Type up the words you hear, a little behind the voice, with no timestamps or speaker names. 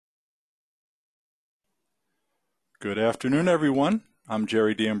Good afternoon, everyone. I'm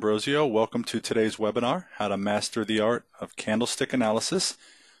Jerry D'Ambrosio. Welcome to today's webinar, How to Master the Art of Candlestick Analysis.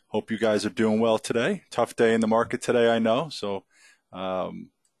 Hope you guys are doing well today. Tough day in the market today, I know. So,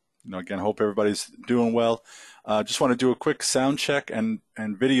 again, hope everybody's doing well. Just want to do a quick sound check and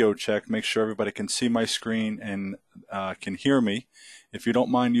video check, make sure everybody can see my screen and can hear me. If you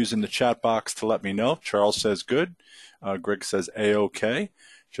don't mind using the chat box to let me know. Charles says good. Greg says A-OK.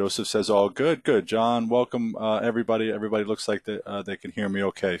 Joseph says all good. Good. John, welcome everybody. Everybody looks like they can hear me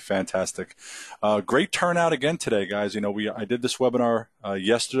okay. Fantastic. Great turnout again today, guys. I did this webinar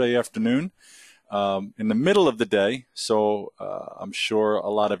yesterday afternoon in the middle of the day, so I'm sure a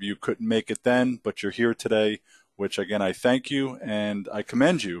lot of you couldn't make it then, but you're here today, which again I thank you and I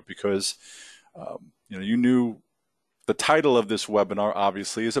commend you because you knew the title of this webinar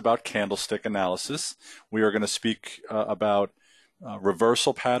obviously is about candlestick analysis. We are going to speak about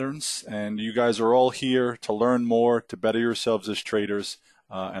reversal patterns, and you guys are all here to learn more, to better yourselves as traders,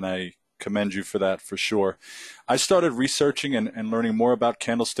 and I commend you for that for sure. I started researching and learning more about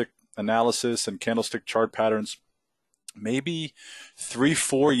candlestick analysis and candlestick chart patterns maybe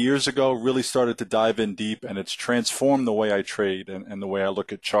 3-4 years ago. Really started to dive in deep, and it's transformed the way I trade and the way I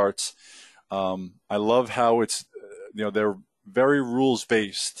look at charts. I love how it's they're very rules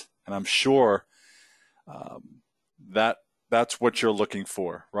based, and I'm sure that's what you're looking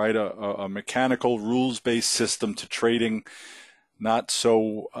for, right? A mechanical, rules-based system to trading, not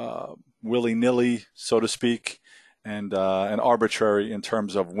so willy-nilly, so to speak, and arbitrary in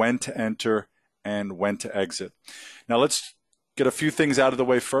terms of when to enter and when to exit. Now, let's get a few things out of the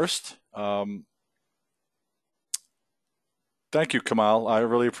way first. Thank you, Kamal. I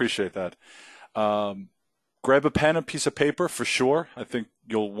really appreciate that. Grab a pen and piece of paper for sure. I think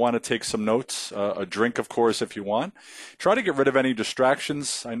you'll want to take some notes, a drink, of course, if you want. Try to get rid of any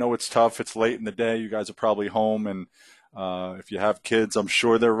distractions. I know it's tough. It's late in the day. You guys are probably home, and if you have kids, I'm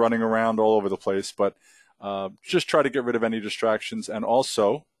sure they're running around all over the place. But just try to get rid of any distractions, and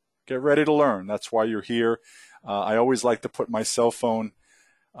also get ready to learn. That's why you're here. I always like to put my cell phone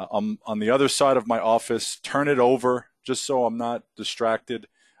on the other side of my office, turn it over just so I'm not distracted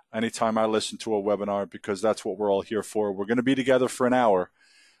anytime I listen to a webinar, because that's what we're all here for. We're going to be together for an hour.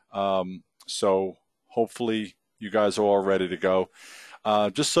 So hopefully you guys are all ready to go.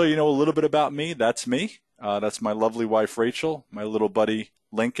 Just so you know a little bit about me, that's me. That's my lovely wife, Rachel, my little buddy,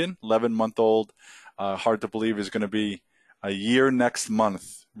 Lincoln, 11-month-old. Hard to believe is going to be a year next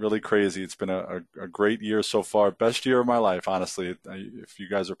month. Really crazy. It's been a great year so far. Best year of my life, honestly. If you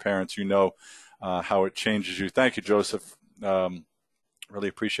guys are parents, you know how it changes you. Thank you, Joseph. Really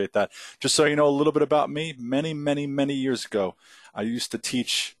appreciate that. Just so you know a little bit about me, many years ago, I used to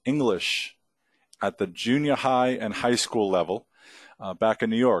teach English at the junior high and high school level back in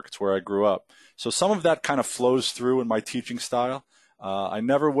New York. It's where I grew up. So some of that kind of flows through in my teaching style. I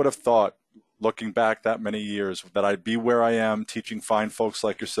never would have thought, looking back that many years, that I'd be where I am teaching fine folks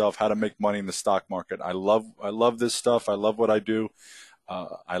like yourself how to make money in the stock market. I love this stuff. I love what I do.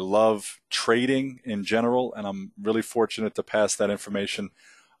 I love trading in general, and I'm really fortunate to pass that information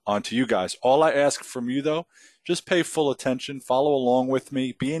on to you guys. All I ask from you, though, just pay full attention, follow along with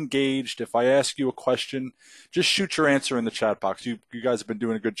me, be engaged. If I ask you a question, just shoot your answer in the chat box. You guys have been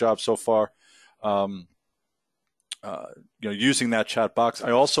doing a good job so far using that chat box.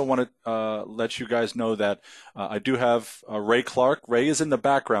 I also want to let you guys know that I do have Ray Clark. Ray is in the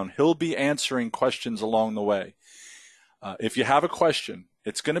background. He'll be answering questions along the way. If you have a question,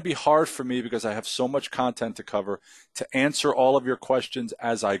 it's going to be hard for me because I have so much content to cover to answer all of your questions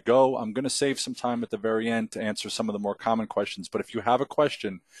as I go. I'm going to save some time at the very end to answer some of the more common questions. But if you have a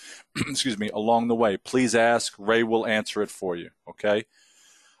question, excuse me, along the way, please ask. Ray will answer it for you, okay?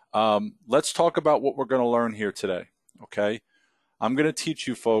 Let's talk about what we're going to learn here today, okay? I'm going to teach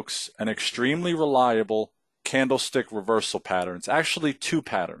you folks an extremely reliable candlestick reversal pattern. It's actually two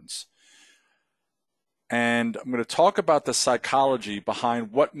patterns. And I'm going to talk about the psychology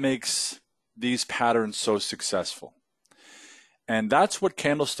behind what makes these patterns so successful. And that's what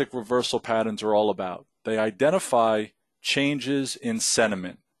candlestick reversal patterns are all about. They identify changes in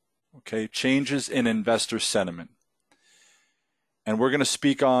sentiment, okay, changes in investor sentiment. And we're going to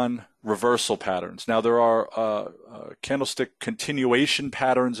speak on reversal patterns. Now, there are candlestick continuation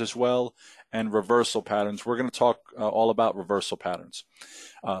patterns as well, and reversal patterns. We're going to talk all about reversal patterns.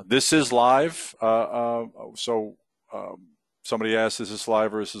 This is live, so somebody asked, is this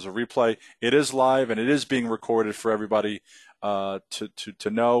live or is this a replay? It is live, and it is being recorded for everybody to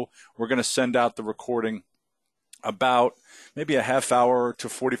know. We're going to send out the recording about maybe a half hour to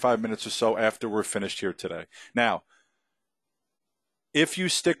 45 minutes or so after we're finished here today. Now, if you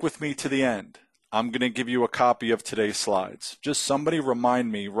stick with me to the end, I'm going to give you a copy of today's slides. Just somebody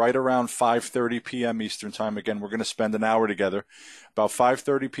remind me right around 5:30 p.m. Eastern Time. Again, we're going to spend an hour together. About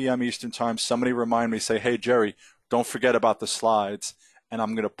 5:30 p.m. Eastern Time, somebody remind me, say, hey, Jerry, don't forget about the slides. And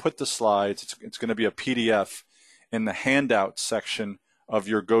I'm going to put the slides, it's going to be a PDF, in the handout section of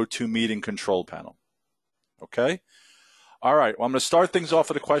your GoToMeeting control panel. Okay? All right, well, I'm going to start things off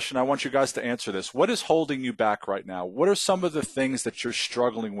with a question. I want you guys to answer this. What is holding you back right now? What are some of the things that you're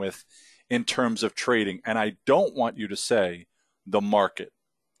struggling with in terms of trading? And I don't want you to say the market.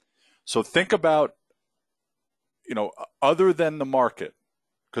 So think about, other than the market,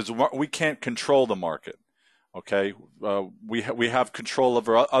 because we can't control the market. Okay, we have control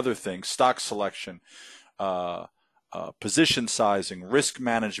over other things: stock selection, position sizing, risk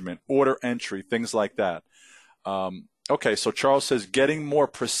management, order entry, things like that. Okay, so Charles says getting more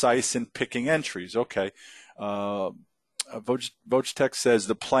precise in picking entries. Okay. Vojtech says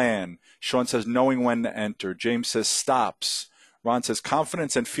the plan. Sean says knowing when to enter. James says stops. Ron says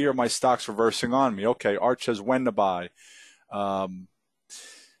confidence and fear of my stocks reversing on me. Okay. Art says when to buy.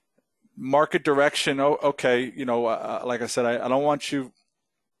 Market direction. Oh, okay. Like I said, I don't want you,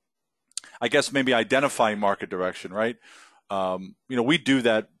 I guess maybe identifying market direction, right? We do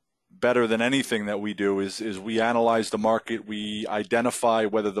that better than anything that we do is we analyze the market. We identify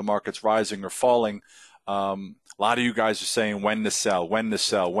whether the market's rising or falling. A lot of you guys are saying when to sell, when to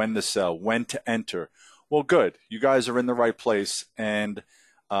sell, when to sell, when to enter. Well, good. You guys are in the right place. And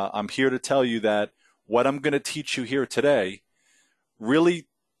I'm here to tell you that what I'm going to teach you here today really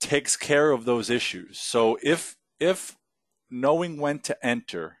takes care of those issues. So if knowing when to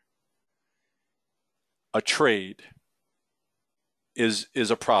enter a trade is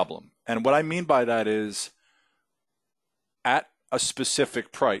a problem, and what I mean by that is at a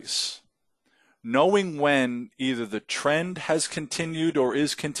specific price, knowing when either the trend has continued or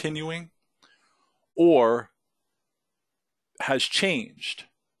is continuing or has changed.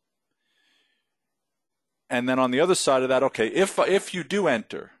 And then on the other side of that, okay, if you do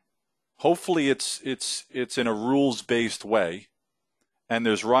enter, hopefully it's in a rules-based way and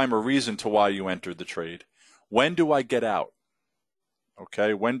there's rhyme or reason to why you entered the trade. When do I get out?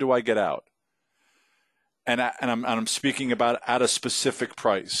 Okay, when do I get out? And I'm speaking about at a specific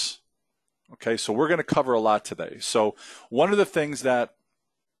price. Okay, so we're going to cover a lot today. So one of the things that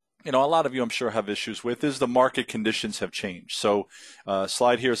a lot of you I'm sure have issues with is the market conditions have changed. So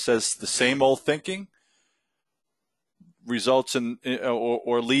slide here says the same old thinking results in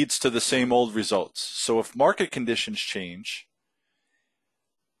or leads to the same old results. So if market conditions change,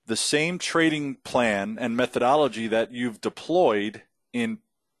 the same trading plan and methodology that you've deployed in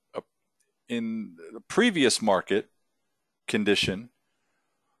the previous market condition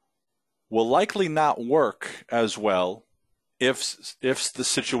will likely not work as well if the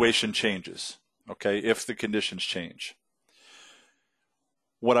situation changes, okay, if the conditions change.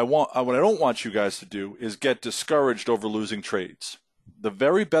 What I don't want you guys to do is get discouraged over losing trades. The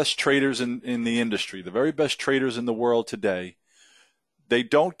very best traders in the industry, the very best traders in the world today, they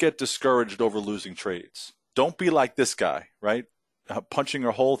don't get discouraged over losing trades. Don't be like this guy, right? Punching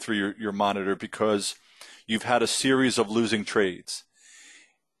a hole through your monitor because you've had a series of losing trades.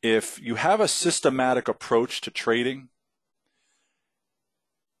 If you have a systematic approach to trading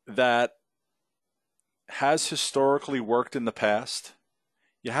that has historically worked in the past,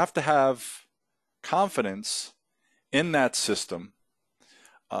 you have to have confidence in that system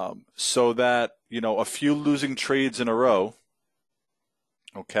so that, a few losing trades in a row,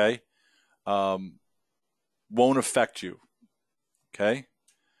 okay, won't affect you, okay?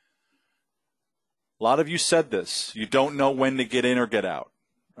 A lot of you said this. You don't know when to get in or get out,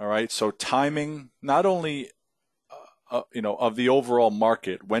 all right? So timing, not only, of the overall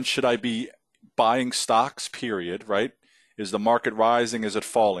market, when should I be buying stocks, period, right? Is the market rising? Is it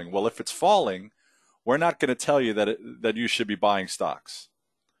falling? Well, if it's falling, we're not going to tell you that you should be buying stocks.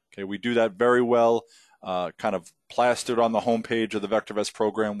 Okay, we do that very well, kind of plastered on the homepage of the VectorVest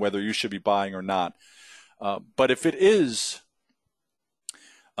program, whether you should be buying or not. But if it is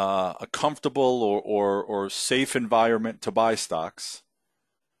a comfortable or safe environment to buy stocks,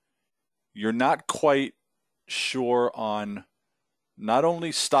 you're not quite sure on not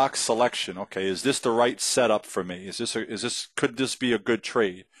only stock selection, okay, is this the right setup for me? Could this be a good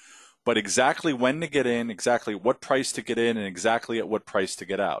trade? But exactly when to get in, exactly what price to get in, and exactly at what price to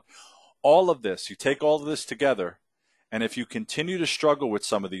get out. All of this, you take all of this together, and if you continue to struggle with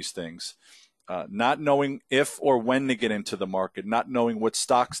some of these things, not knowing if or when to get into the market, not knowing what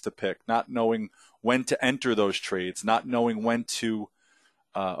stocks to pick, not knowing when to enter those trades, not knowing when to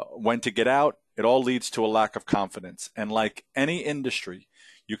get out, it all leads to a lack of confidence. And like any industry,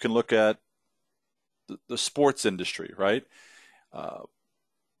 you can look at the sports industry, right? Uh,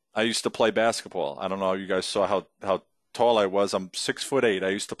 I used to play basketball. I don't know if you guys saw how tall I was. I'm 6'8". I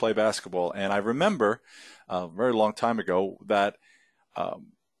used to play basketball, and I remember a very long time ago that um,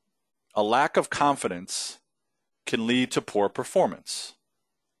 a lack of confidence can lead to poor performance.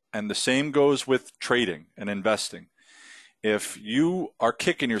 And the same goes with trading and investing. If you are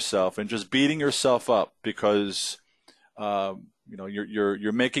kicking yourself and just beating yourself up because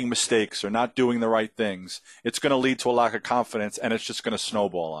you're making mistakes or not doing the right things, it's going to lead to a lack of confidence, and it's just going to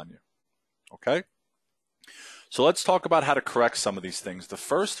snowball on you. Okay? So let's talk about how to correct some of these things. The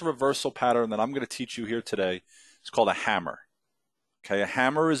first reversal pattern that I'm going to teach you here today is called a hammer. Okay, a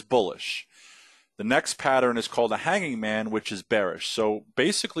hammer is bullish. The next pattern is called a hanging man, which is bearish. So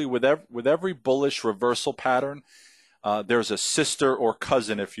basically, with every bullish reversal pattern, there's a sister or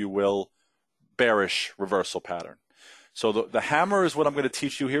cousin, if you will, bearish reversal pattern. So the hammer is what I'm going to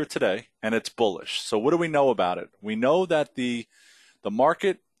teach you here today, and it's bullish. So what do we know about it? We know that the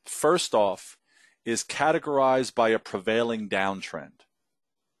market, first off, is categorized by a prevailing downtrend.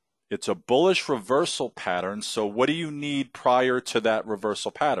 It's a bullish reversal pattern. So what do you need prior to that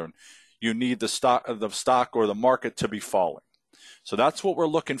reversal pattern? You need the stock or the market to be falling. So that's what we're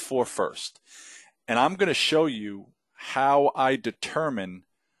looking for first. And I'm going to show you how I determine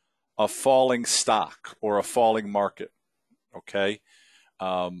a falling stock or a falling market. Okay?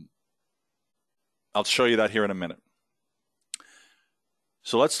 I'll show you that here in a minute.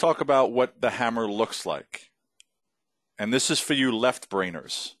 So let's talk about what the hammer looks like. And this is for you left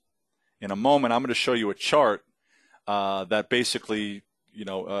brainers. In a moment, I'm going to show you a chart that basically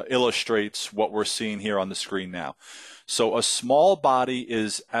illustrates what we're seeing here on the screen now. So a small body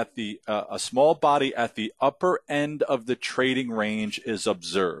is at the upper end of the trading range is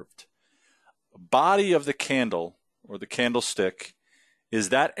observed. Body of the candle or the candlestick is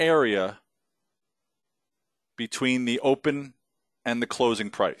that area between the open and the closing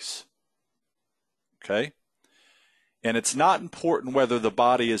price. Okay? And it's not important whether the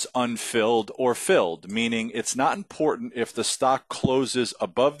body is unfilled or filled, meaning it's not important if the stock closes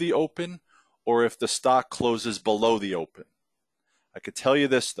above the open or if the stock closes below the open. I could tell you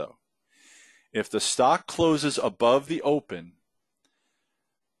this, though. If the stock closes above the open,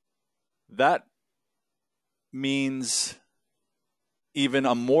 that means even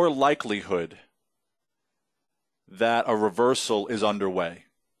a more likelihood that a reversal is underway.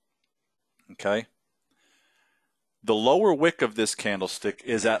 Okay? The lower wick of this candlestick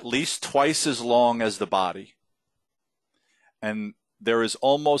is at least twice as long as the body, and there is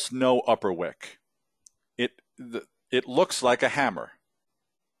almost no upper wick. It looks like a hammer.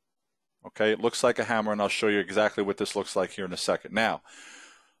 Okay, it looks like a hammer, and I'll show you exactly what this looks like here in a second. Now,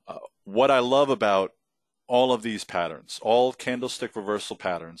 what I love about all of these patterns, all candlestick reversal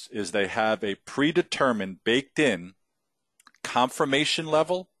patterns, is they have a predetermined, baked in confirmation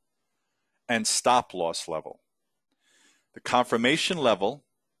level and stop loss level. The confirmation level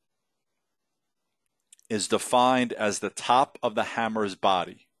is defined as the top of the hammer's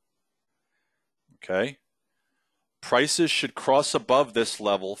body. Okay? Prices should cross above this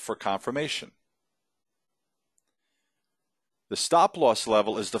level for confirmation. The stop loss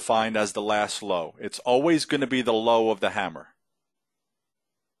level is defined as the last low. It's always going to be the low of the hammer.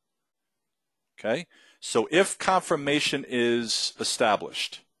 Okay? So if confirmation is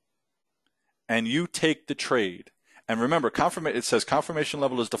established and you take the trade, and remember, it says confirmation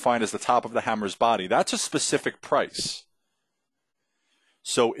level is defined as the top of the hammer's body. That's a specific price.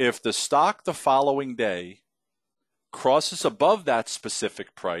 So if the stock the following day crosses above that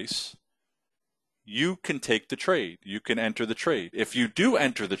specific price, you can take the trade. You can enter the trade. If you do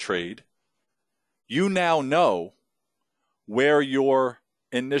enter the trade, you now know where your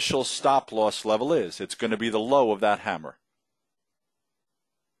initial stop loss level is. It's going to be the low of that hammer.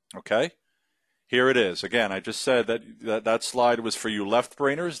 Okay? Here it is. Again, I just said that slide was for you left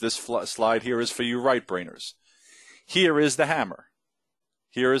brainers. This slide here is for you right brainers. Here is the hammer.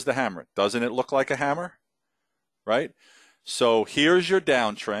 Here is the hammer. Doesn't it look like a hammer? Right? So here's your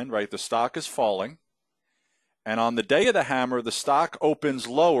downtrend, right? The stock is falling. And on the day of the hammer, the stock opens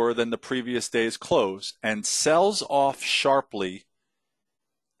lower than the previous day's close and sells off sharply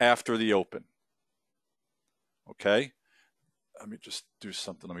after the open. Okay? Let me just do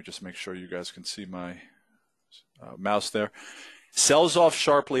something. Let me just make sure you guys can see my mouse there. Sells off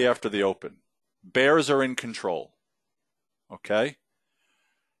sharply after the open. Bears are in control. Okay?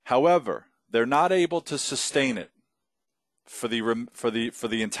 However, they're not able to sustain it for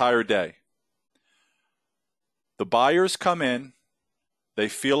the entire day. The buyers come in, they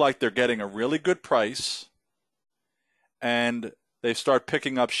feel like they're getting a really good price, and they start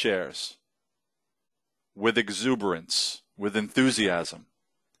picking up shares. with exuberance, with enthusiasm.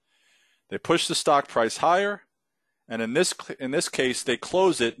 They push the stock price higher, and in this case, they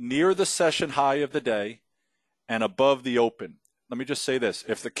close it near the session high of the day and above the open. Let me just say this.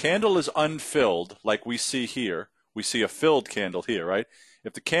 If the candle is unfilled, like we see here, we see a filled candle here, right?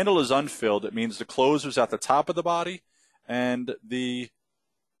 If the candle is unfilled, it means the close was at the top of the body and the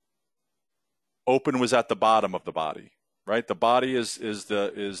open was at the bottom of the body, right? The body is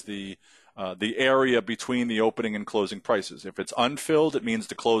the area between the opening and closing prices. If it's unfilled, it means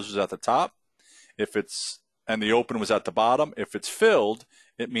the close was at the top. And the open was at the bottom. If it's filled,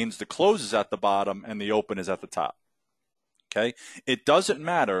 it means the close is at the bottom and the open is at the top. Okay? It doesn't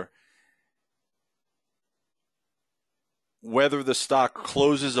matter whether the stock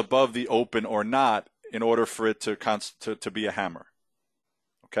closes above the open or not in order for it to be a hammer.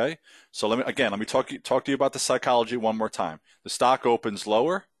 Okay? So let me talk to you about the psychology one more time. The stock opens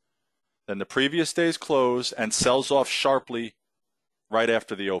lower than the previous day's close and sells off sharply right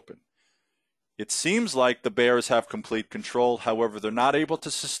after the open. It seems like the bears have complete control. However, they're not able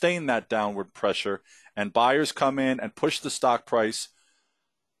to sustain that downward pressure, and buyers come in and push the stock price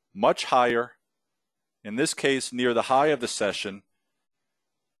much higher, in this case near the high of the session,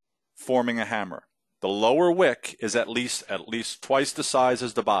 forming a hammer. The lower wick is at least twice the size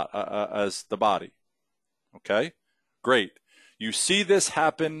as the body. Okay? Great. You see this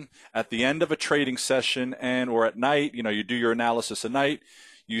happen at the end of a trading session or at night. You do your analysis at night.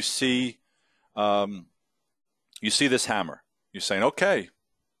 You see this hammer. You're saying, okay,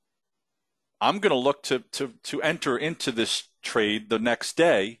 I'm going to look to enter into this trade the next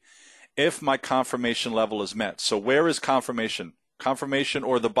day if my confirmation level is met. So where is confirmation? Confirmation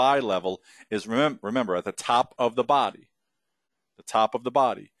or the buy level is, remember, at the top of the body. The top of the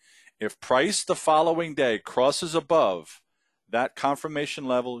body. If price the following day crosses above that confirmation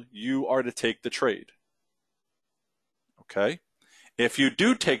level, you are to take the trade. Okay? If you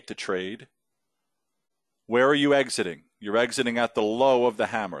do take the trade, where are you exiting? You're exiting at the low of the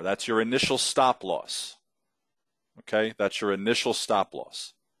hammer. That's your initial stop loss. Okay? That's your initial stop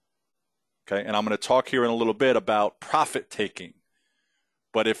loss. Okay? And I'm going to talk here in a little bit about profit taking.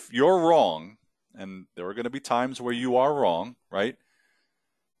 But if you're wrong, and there are going to be times where you are wrong, right?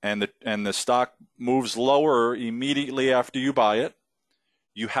 And the stock moves lower immediately after you buy it,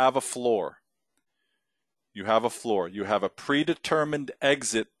 you have a floor. You have a floor. You have a predetermined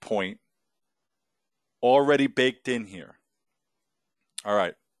exit point already baked in here. All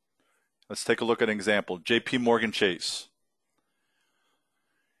right. Let's take a look at an example. JP Morgan Chase.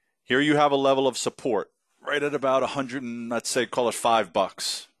 Here you have a level of support right at about 100 and let's say call it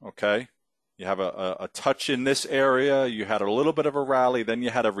 $5. Okay. You have a touch in this area. You had a little bit of a rally. Then you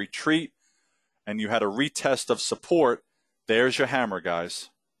had a retreat and you had a retest of support. There's your hammer,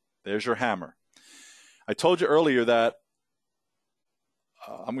 guys. There's your hammer. I told you earlier that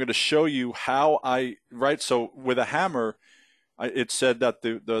I'm going to show you how so with a hammer, it said that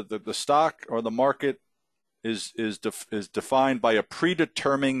the stock or the market is defined by a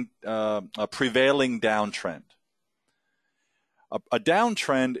predetermined, a prevailing downtrend. A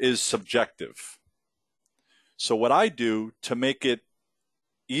downtrend is subjective. So what I do to make it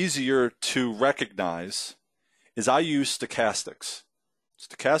easier to recognize is I use stochastics.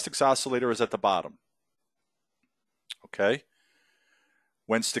 Stochastics oscillator is at the bottom. Okay?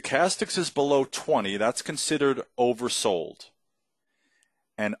 When stochastics is below 20, that's considered oversold.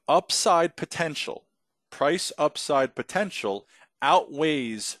 And upside potential, price upside potential,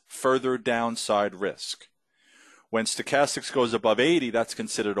 outweighs further downside risk. When stochastics goes above 80, that's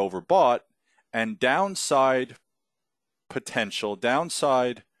considered overbought, and downside potential,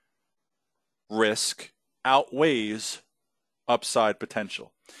 downside risk outweighs upside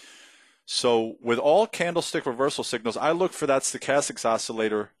potential. So with all candlestick reversal signals, I look for that stochastics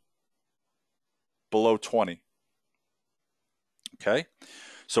oscillator below 20. Okay?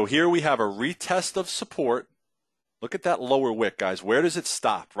 So here we have a retest of support. Look at that lower wick, guys. Where does it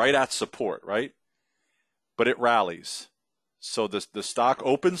stop? Right at support, right? But it rallies. So the stock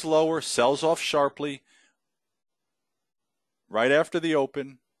opens lower, sells off sharply right after the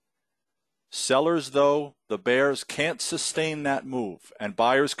open. Sellers, though, the bears can't sustain that move, and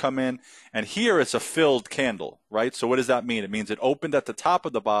buyers come in, and here it's a filled candle, right? So what does that mean? It means it opened at the top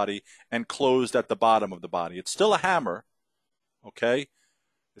of the body and closed at the bottom of the body. It's still a hammer, okay?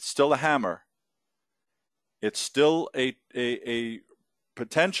 It's still a hammer. It's still a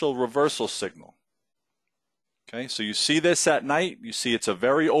potential reversal signal. Okay, so you see this at night. You see it's a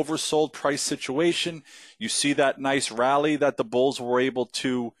very oversold price situation. You see that nice rally that the bulls were able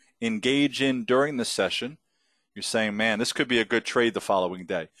to engage in during the session. You're saying, man, this could be a good trade the following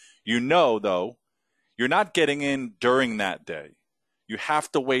day. You know, though, You're not getting in during that day. You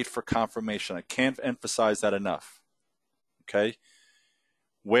have to wait for confirmation. I can't emphasize that enough. Okay?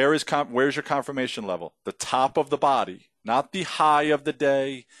 Where's your confirmation level? The top of the body, not the high of the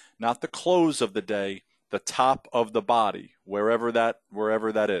day, not the close of the day, the top of the body, wherever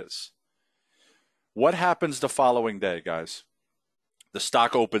that is. What happens the following day, guys? The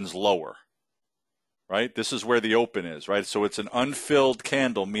stock opens lower, right? This is where the open is, right? So it's an unfilled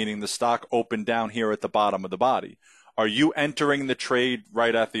candle, meaning the stock opened down here at the bottom of the body. Are you entering the trade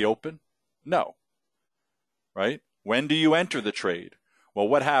right at the open? No, right? When do you enter the trade? Well,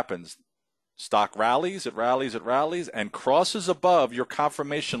 what happens? Stock rallies, it rallies, it rallies, and crosses above your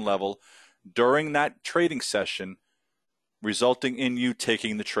confirmation level during that trading session, resulting in you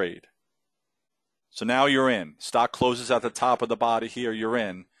taking the trade. So now you're in. Stock closes at the top of the body here, you're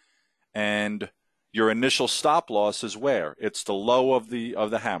in. And your initial stop loss is where? It's the low of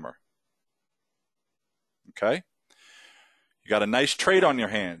the hammer. Okay? You got a nice trade on your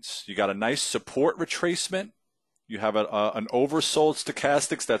hands. You got a nice support retracement. You have an oversold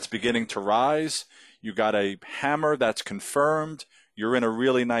stochastics that's beginning to rise. You got a hammer that's confirmed. You're in a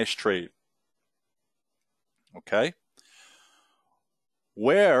really nice trade. Okay?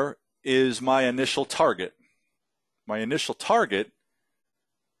 Where is my initial target? My initial target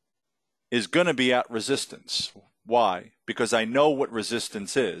is going to be at resistance. Why? Because I know what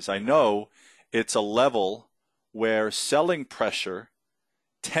resistance is. I know it's a level where selling pressure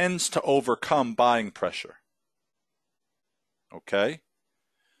tends to overcome buying pressure. Okay?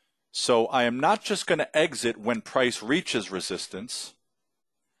 So I am not just going to exit when price reaches resistance.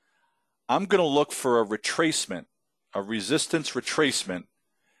 I'm going to look for a retracement, a resistance retracement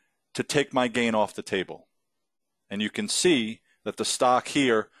to take my gain off the table. And you can see that the stock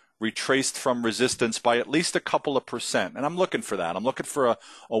here retraced from resistance by at least a couple of percent. And I'm looking for that. I'm looking for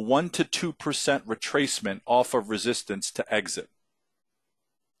a 1 to 2% retracement off of resistance to exit.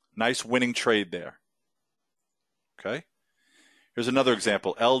 Nice winning trade there. Okay? Here's another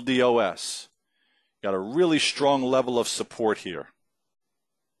example, LDOS. Got a really strong level of support here.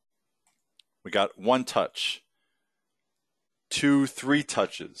 We got 1 touch, 2, 3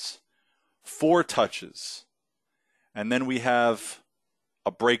 touches, 4 touches, and then we have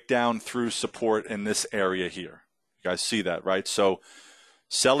a breakdown through support in this area here. You guys see that, right? So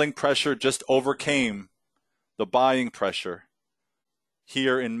selling pressure just overcame the buying pressure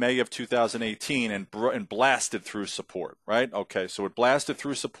here in May of 2018 and blasted through support, right? Okay, so it blasted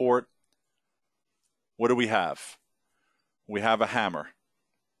through support. What do we have? We have a hammer.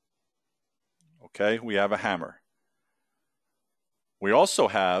 Okay, we have a hammer. We also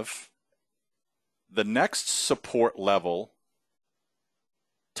have the next support level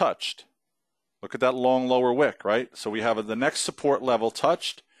touched. Look at that long lower wick, right? So we have the next support level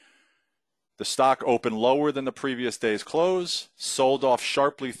touched. The stock opened lower than the previous day's close, sold off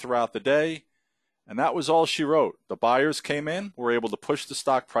sharply throughout the day, and that was all she wrote. The buyers came in, were able to push the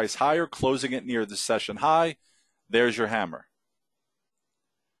stock price higher, closing it near the session high. There's your hammer.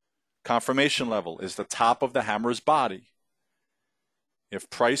 Confirmation level is the top of the hammer's body. If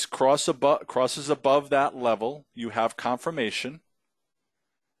price crosses above that level, you have confirmation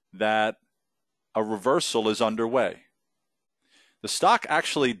that a reversal is underway. The stock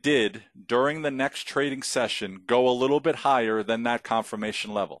actually did, during the next trading session, go a little bit higher than that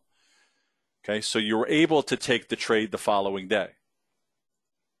confirmation level. Okay, so you were able to take the trade the following day.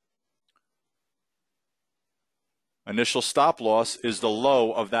 Initial stop loss is the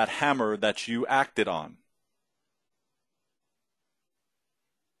low of that hammer that you acted on.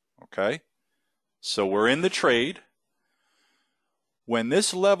 Okay, so we're in the trade. When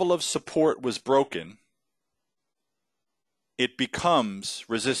this level of support was broken, it becomes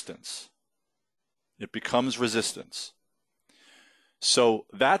resistance. It becomes resistance. So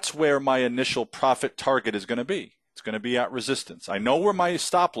that's where my initial profit target is going to be. It's going to be at resistance. I know where my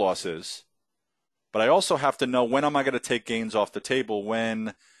stop loss is, but I also have to know when am I going to take gains off the table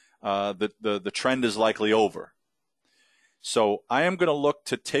when the trend is likely over. So I am going to look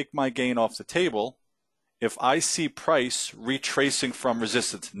to take my gain off the table if I see price retracing from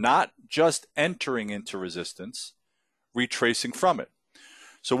resistance, not just entering into resistance, retracing from it.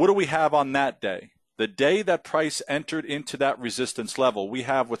 So what do we have on that day? The day that price entered into that resistance level, we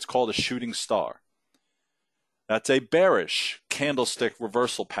have what's called a shooting star. That's a bearish candlestick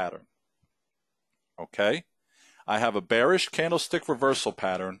reversal pattern. Okay? I have a bearish candlestick reversal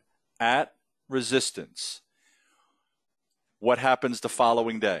pattern at resistance. What happens the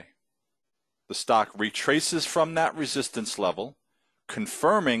following day? The stock retraces from that resistance level,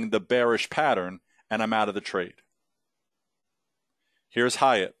 confirming the bearish pattern, and I'm out of the trade. Here's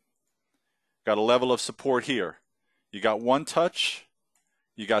Hyatt. Got a level of support here. You got one touch,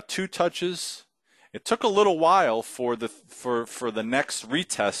 you got two touches. It took a little while for the next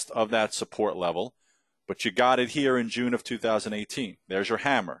retest of that support level, but you got it here in June of 2018. There's your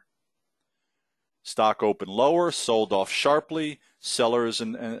hammer. Stock opened lower, sold off sharply. Sellers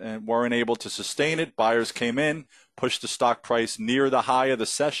and weren't able to sustain it. Buyers came in, pushed the stock price near the high of the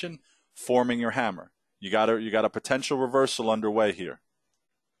session, forming your hammer. You got a potential reversal underway here.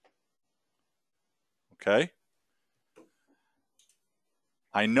 Okay?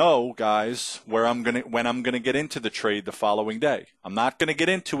 I know, guys, when I'm gonna get into the trade the following day. I'm not gonna get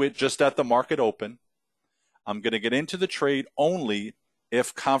into it just at the market open. I'm gonna get into the trade only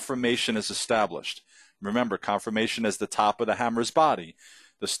if confirmation is established. Remember, confirmation is the top of the hammer's body.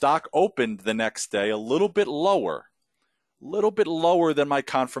 The stock opened the next day a little bit lower than my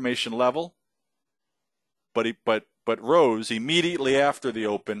confirmation level, but rose immediately after the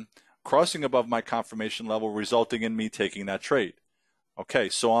open, crossing above my confirmation level, resulting in me taking that trade. Okay,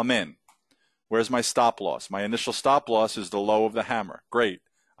 so I'm in. Where's my stop loss? My initial stop loss is the low of the hammer. Great.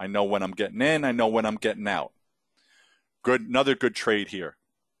 I know when I'm getting in. I know when I'm getting out. Good. Another good trade here.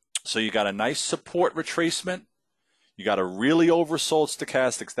 So you got a nice support retracement. You got a really oversold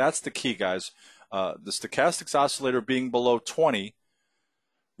stochastics. That's the key, guys. The stochastics oscillator being below 20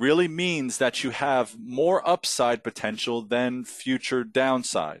 really means that you have more upside potential than future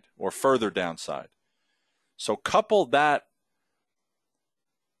downside or further downside. So couple that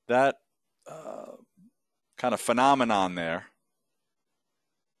kind of phenomenon there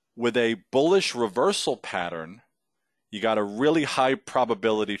with a bullish reversal pattern, you got a really high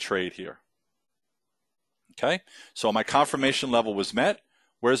probability trade here. Okay, so my confirmation level was met.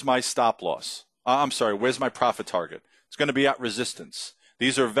 Where's my stop loss? Where's my profit target? It's going to be at resistance.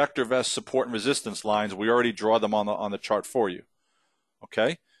 These are VectorVest support and resistance lines. We already draw them on the chart for you.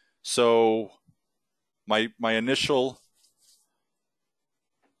 Okay, so my initial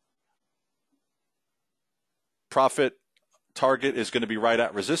profit target is going to be right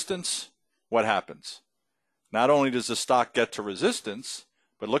at resistance. What happens? Not only does the stock get to resistance,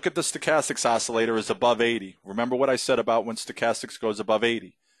 but look at the stochastics oscillator is above 80. Remember what I said about when stochastics goes above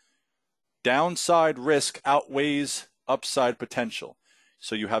 80. Downside risk outweighs upside potential.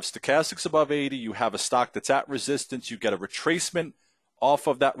 So you have stochastics above 80, you have a stock that's at resistance, you get a retracement off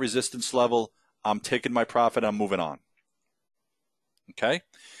of that resistance level. I'm taking my profit, I'm moving on. Okay?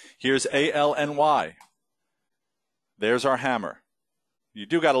 Here's ALNY. There's our hammer. You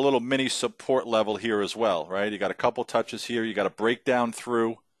do got a little mini support level here as well, right? You got a couple touches here. You got a breakdown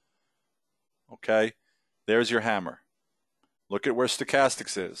through. Okay, there's your hammer. Look at where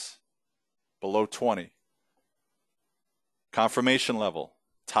stochastics is. Below 20. Confirmation level.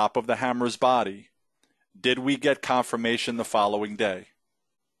 Top of the hammer's body. Did we get confirmation the following day?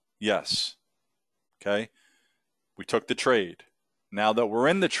 Yes. Okay, we took the trade. Now that we're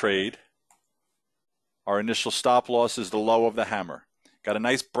in the trade, our initial stop loss is the low of the hammer. Got a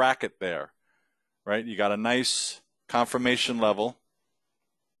nice bracket there, right? You got a nice confirmation level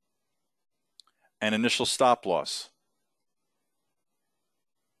and initial stop loss.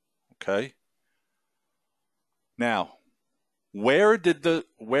 Okay. Now, where did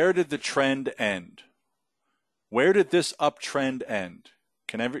the trend end? Where did this uptrend end?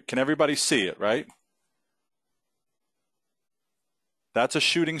 Can everybody see it, right? That's a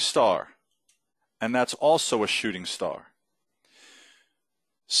shooting star, and that's also a shooting star.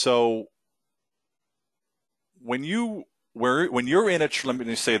 So when you're in a, let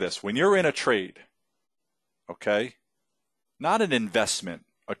me say this, when you're in a trade, okay, not an investment,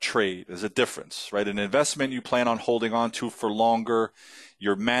 a trade is a difference, right? An investment you plan on holding on to for longer,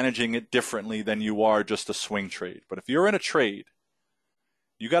 you're managing it differently than you are just a swing trade. But if you're in a trade,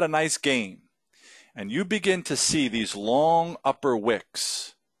 you got a nice gain, and you begin to see these long upper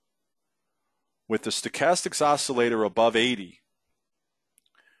wicks with the stochastics oscillator above 80,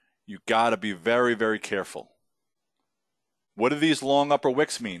 you got to be very, very careful. What do these long upper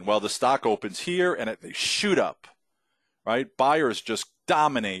wicks mean? Well, the stock opens here and they shoot up, right? Buyers just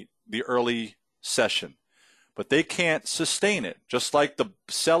dominate the early session, but they can't sustain it. Just like the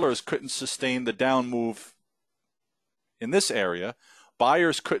sellers couldn't sustain the down move in this area,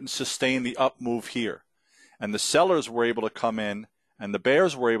 buyers couldn't sustain the up move here. And the sellers were able to come in and the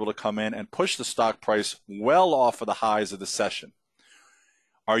bears were able to come in and push the stock price well off of the highs of the session.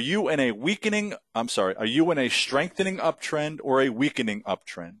 Are you in a strengthening uptrend or a weakening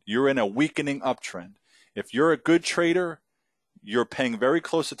uptrend? You're in a weakening uptrend. If you're a good trader, you're paying very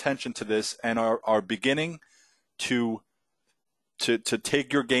close attention to this and are beginning to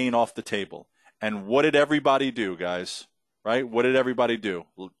take your gain off the table. And what did everybody do, guys? right? What did everybody do?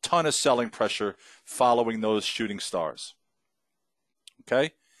 A ton of selling pressure following those shooting stars.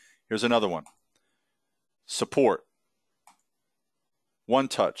 Okay, here's another one. Support. 1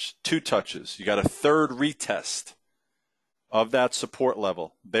 touch, 2 touches. You got a third retest of that support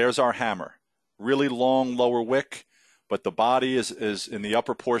level. There's our hammer. Really long lower wick, but the body is in the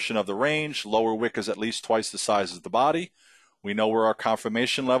upper portion of the range. Lower wick is at least twice the size as the body. We know where our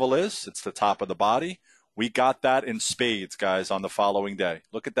confirmation level is. It's the top of the body. We got that in spades, guys, on the following day.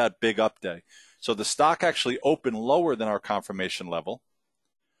 Look at that big up day. So the stock actually opened lower than our confirmation level,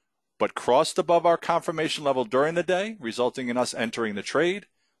 but crossed above our confirmation level during the day, resulting in us entering the trade.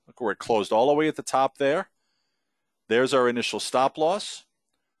 Look where it closed all the way at the top there. There's our initial stop loss.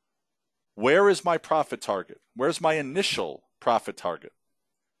 Where is my profit target? Where's my initial profit target?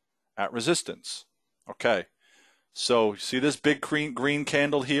 At resistance. Okay. So see this big green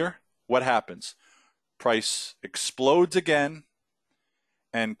candle here? What happens? Price explodes again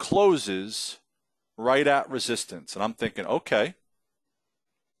and closes right at resistance. And I'm thinking, okay,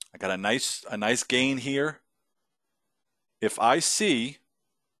 I got a nice gain here. If I see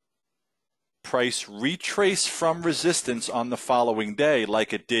price retrace from resistance on the following day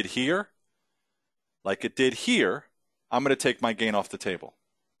like it did here, I'm going to take my gain off the table.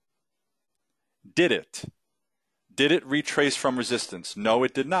 Did it? Did it retrace from resistance? No,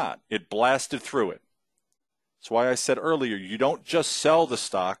 it did not. It blasted through it. That's why I said earlier, you don't just sell the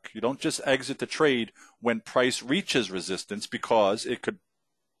stock, you don't just exit the trade when price reaches resistance, because it could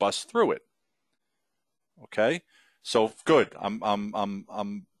bust through it. Okay? So good.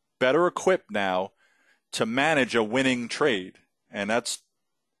 I'm better equipped now to manage a winning trade. And it's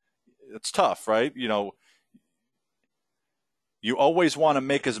tough, right? You know, you always want to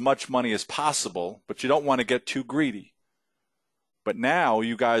make as much money as possible, but you don't want to get too greedy. But now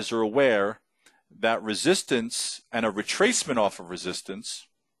you guys are aware that resistance and a retracement off of resistance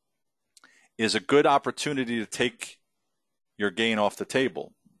is a good opportunity to take your gain off the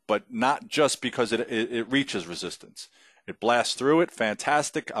table, but not just because it reaches resistance. It blasts through it.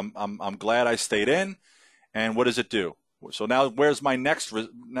 Fantastic. I'm glad I stayed in. And what does it do? So now where's my next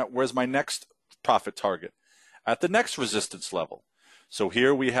profit target? At the next resistance level. So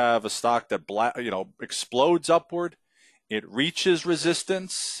here we have a stock that explodes upward. It reaches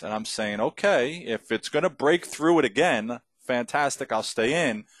resistance, and I'm saying, okay, if it's going to break through it again, fantastic, I'll stay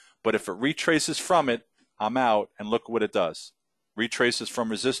in. But if it retraces from it, I'm out. And look what it does. Retraces from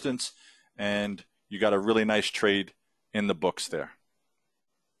resistance, and you got a really nice trade in the books there.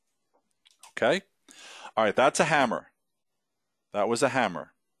 Okay? All right, that's a hammer. That was a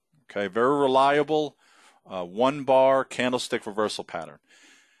hammer. Okay, very reliable, 1-bar candlestick reversal pattern.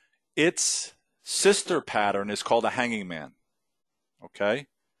 Its sister pattern is called a hanging man. Okay,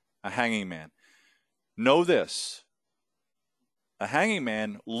 a hanging man. Know this. A hanging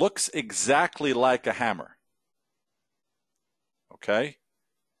man looks exactly like a hammer. Okay?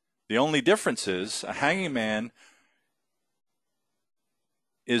 The only difference is a hanging man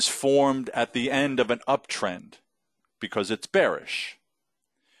is formed at the end of an uptrend because it's bearish.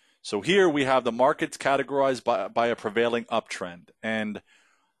 So here we have the markets categorized by a prevailing uptrend. And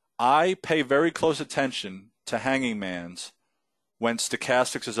I pay very close attention to hanging mans when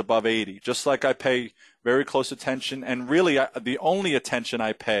stochastics is above 80, just like I pay very close attention. And really, the only attention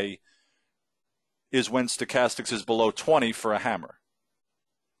I pay is when stochastics is below 20 for a hammer.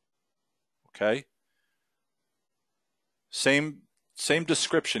 Okay? Same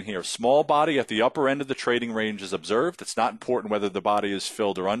description here. Small body at the upper end of the trading range is observed. It's not important whether the body is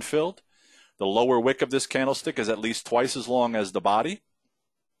filled or unfilled. The lower wick of this candlestick is at least twice as long as the body,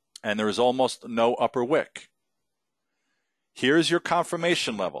 and there is almost no upper wick. Here's your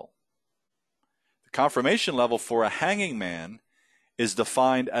confirmation level. The confirmation level for a hanging man is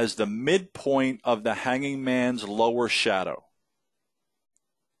defined as the midpoint of the hanging man's lower shadow.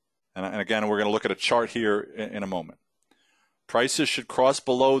 And again, we're going to look at a chart here in a moment. Prices should cross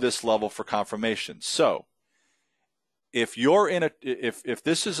below this level for confirmation. So, if you're in if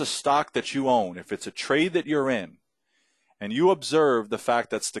this is a stock that you own, if it's a trade that you're in, and you observe the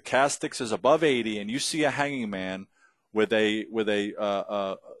fact that stochastics is above 80, and you see a hanging man with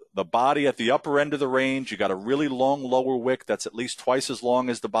the body at the upper end of the range, you got a really long lower wick that's at least twice as long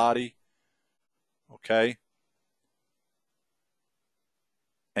as the body. Okay,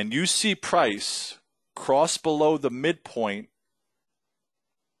 and you see price cross below the midpoint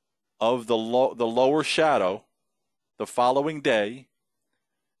of the lower shadow the following day,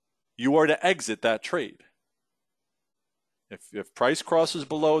 you are to exit that trade. If price crosses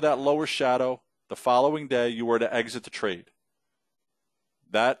below that lower shadow the following day, you are to exit the trade.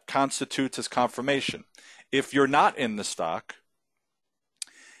 That constitutes as confirmation. if you're not in the stock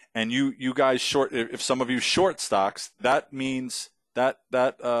and you guys short, if some of you short stocks, that means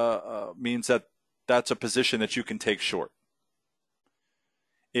means that that's a position that you can take short.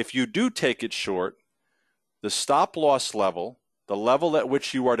 If you do take it short, the stop loss level, the level at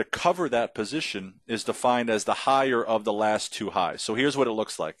which you are to cover that position, is defined as the higher of the last two highs. So here's what it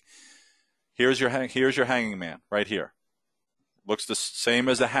looks like. Here's your hanging man right here. Looks the same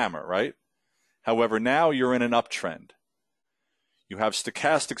as a hammer, right? However, now you're in an uptrend. You have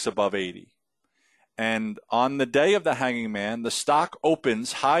stochastics above 80. And on the day of the hanging man, the stock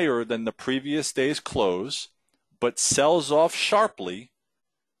opens higher than the previous day's close, but sells off sharply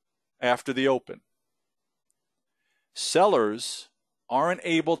after the open. Sellers aren't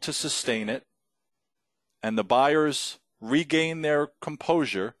able to sustain it, and the buyers regain their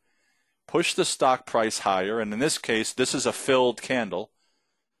composure, push the stock price higher, and in this case, this is a filled candle,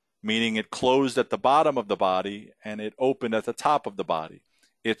 meaning it closed at the bottom of the body and it opened at the top of the body.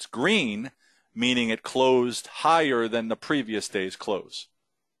 It's green, meaning it closed higher than the previous day's close.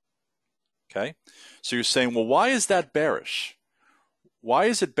 Okay? So you're saying, well, why is that bearish? Why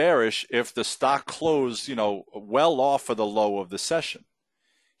is it bearish if the stock closed, well off of the low of the session?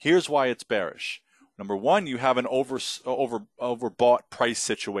 Here's why it's bearish. Number one, you have an overbought price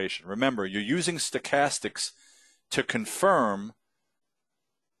situation. Remember, you're using stochastics to confirm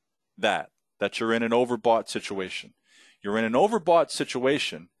that you're in an overbought situation. You're in an overbought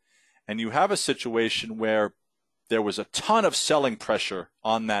situation, and you have a situation where there was a ton of selling pressure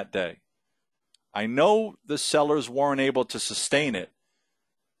on that day. I know the sellers weren't able to sustain it,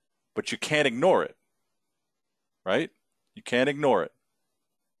 but you can't ignore it, right? You can't ignore it.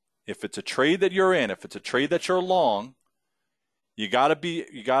 If it's a trade that you're in, if it's a trade that you're long, you gotta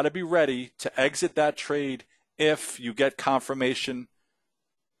be ready to exit that trade if you get confirmation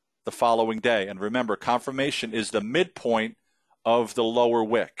the following day. And remember, confirmation is the midpoint of the lower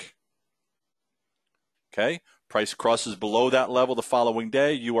wick. Okay? Price crosses below that level the following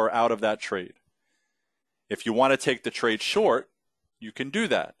day, you are out of that trade. If you want to take the trade short, you can do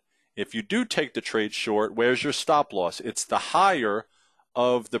that. If you do take the trade short, where's your stop loss? It's the higher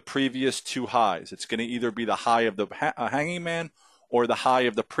of the previous two highs. It's going to either be the high of the hanging man or the high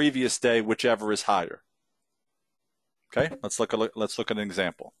of the previous day, whichever is higher. Okay, let's look at an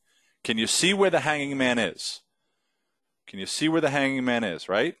example. Can you see where the hanging man is? Can you see where the hanging man is,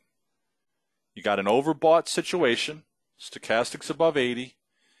 right? You got an overbought situation, stochastics above 80.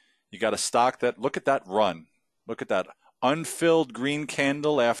 You got a stock that, look at that run. Look at that unfilled green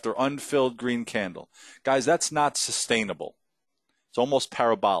candle after unfilled green candle. Guys, that's not sustainable. It's almost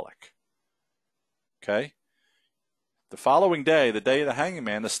parabolic. Okay? The following day, the day of the hanging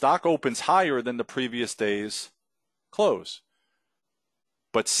man, the stock opens higher than the previous day's close,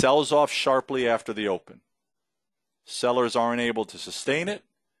 but sells off sharply after the open. Sellers aren't able to sustain it.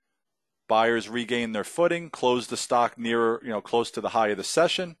 Buyers regain their footing, close the stock nearer, close to the high of the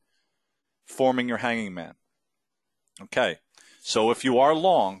session, forming your hanging man. Okay, so if you are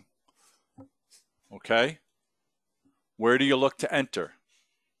long, okay, where do you look to enter?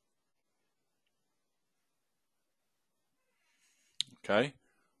 Okay,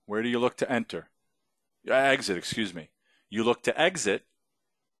 where do you look to enter? Exit, excuse me. You look to exit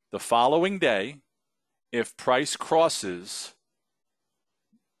the following day if price crosses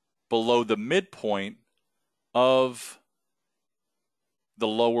below the midpoint of the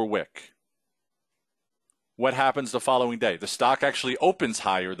lower wick. What happens the following day? The stock actually opens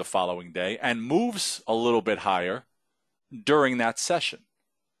higher the following day and moves a little bit higher during that session.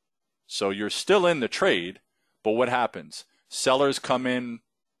 So you're still in the trade, but what happens? Sellers come in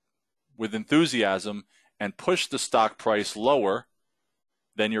with enthusiasm and push the stock price lower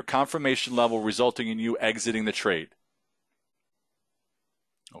than your confirmation level, resulting in you exiting the trade.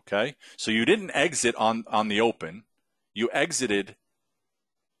 Okay? So you didn't exit on the open. You exited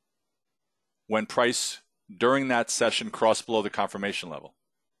when price during that session crossed below the confirmation level.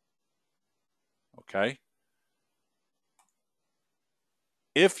 Okay?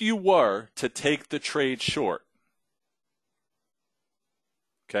 If you were to take the trade short,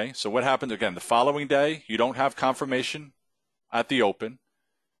 okay, so what happens again? The following day, you don't have confirmation at the open.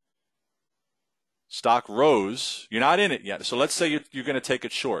 Stock rose. You're not in it yet. So let's say you're going to take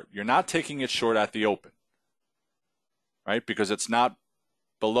it short. You're not taking it short at the open, right? Because it's not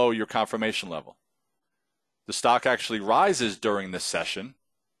below your confirmation level. The stock actually rises during this session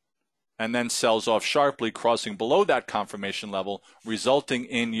and then sells off sharply, crossing below that confirmation level, resulting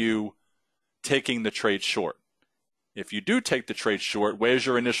in you taking the trade short. If you do take the trade short, where's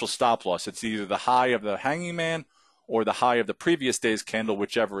your initial stop loss? It's either the high of the hanging man or the high of the previous day's candle,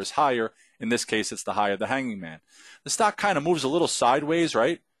 whichever is higher, In this case, it's the high of the hanging man. The stock kind of moves a little sideways,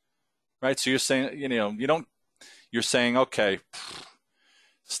 right? Right. So you're saying, you're saying, okay,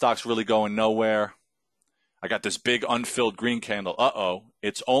 stock's really going nowhere. I got this big unfilled green candle. Uh-oh,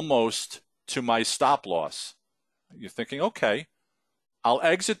 it's almost to my stop loss. You're thinking, okay, I'll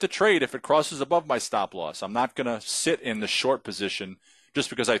exit the trade if it crosses above my stop loss. I'm not going to sit in the short position just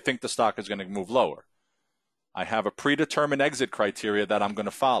because I think the stock is going to move lower. I have a predetermined exit criteria that I'm going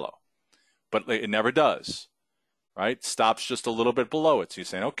to follow, but it never does, right? Stops just a little bit below it. So you're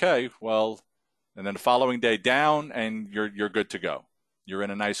saying, okay, well, and then the following day down, and you're good to go. You're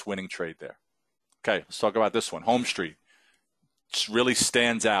in a nice winning trade there. Okay, let's talk about this one. Home Street. It really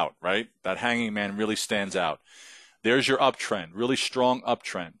stands out, right? That hanging man really stands out. There's your uptrend, really strong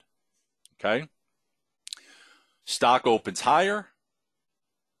uptrend. Okay? Stock opens higher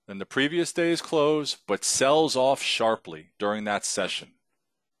than the previous day's close, but sells off sharply during that session.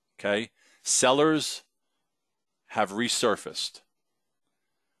 Okay? Sellers have resurfaced.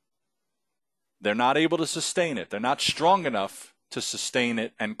 They're not able to sustain it. They're not strong enough to sustain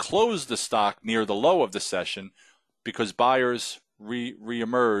it and close the stock near the low of the session because buyers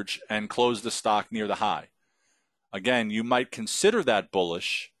reemerge and close the stock near the high. Again, you might consider that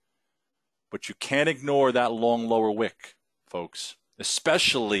bullish, but you can't ignore that long lower wick, folks,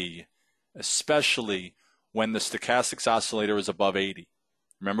 especially when the stochastics oscillator is above 80.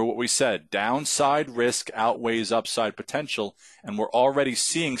 Remember what we said, downside risk outweighs upside potential, and we're already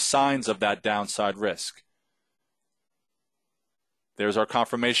seeing signs of that downside risk. There's our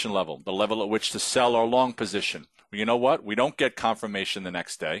confirmation level, the level at which to sell our long position. Well, you know what? We don't get confirmation the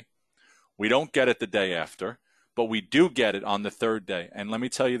next day. We don't get it the day after, but we do get it on the third day. And let me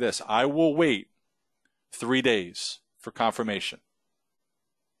tell you this, I will wait 3 days for confirmation.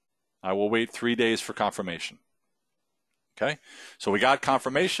 I will wait 3 days for confirmation. Okay, so we got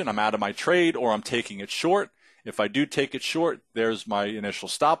confirmation. I'm out of my trade or I'm taking it short. If I do take it short, there's my initial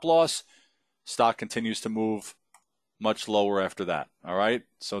stop loss. Stock continues to move much lower after that. All right,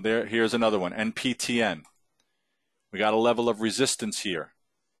 so here's another one, NPTN. We got a level of resistance here.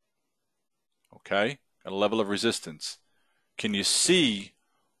 Okay, got a level of resistance. Can you see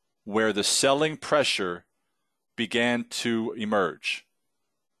where the selling pressure began to emerge?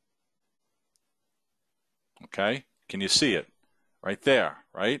 Okay. Can you see it? Right there,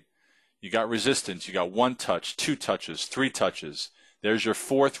 right? You got resistance. You got 1 touch, 2 touches, 3 touches. There's your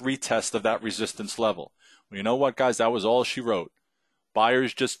 4th retest of that resistance level. Well, you know what, guys? That was all she wrote.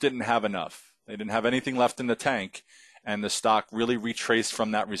 Buyers just didn't have enough. They didn't have anything left in the tank, and the stock really retraced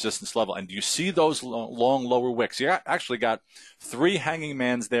from that resistance level. And do you see those long lower wicks? You actually got 3 hanging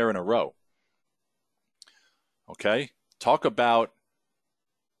mans there in a row. Okay? Talk about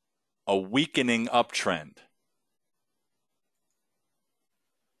a weakening uptrend.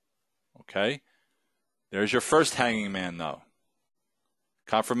 Okay, there's your first hanging man, though.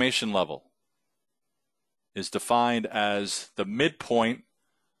 Confirmation level is defined as the midpoint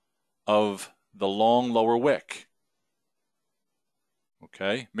of the long lower wick.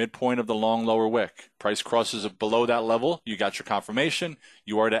 Okay, midpoint of the long lower wick. Price crosses below that level, you got your confirmation.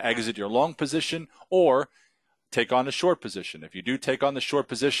 You are to exit your long position or take on the short position. If you do take on the short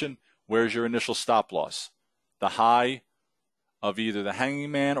position, where's your initial stop loss? The high of either the hanging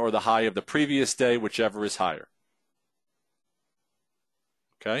man or the high of the previous day, whichever is higher.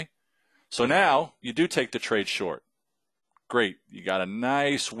 Okay? So now you do take the trade short. Great. You got a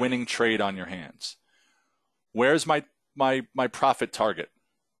nice winning trade on your hands. Where's my profit target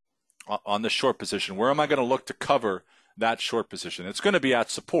on the short position? Where am I going to look to cover that short position? It's going to be at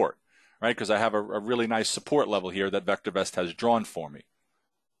support, right? Because I have a really nice support level here that VectorVest has drawn for me.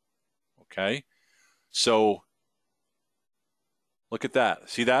 Okay? So look at that.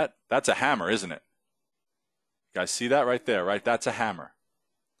 See that? That's a hammer, isn't it? You guys see that right there, right? That's a hammer.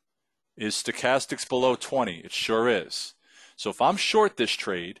 Is stochastics below 20? It sure is. So if I'm short this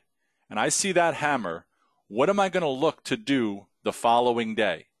trade and I see that hammer, what am I going to look to do the following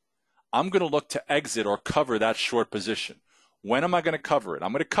day? I'm going to look to exit or cover that short position. When am I going to cover it?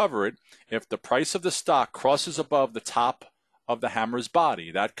 I'm going to cover it if the price of the stock crosses above the top of the hammer's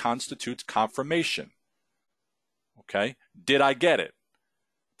body. That constitutes confirmation. Okay? Did I get it?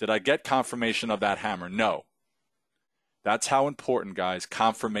 Did I get confirmation of that hammer? No. That's how important, guys,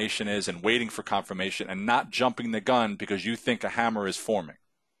 confirmation is, and waiting for confirmation and not jumping the gun because you think a hammer is forming.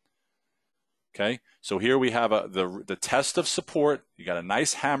 Okay? So here we have the test of support. You got a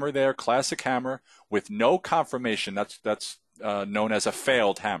nice hammer there, classic hammer, with no confirmation. That's known as a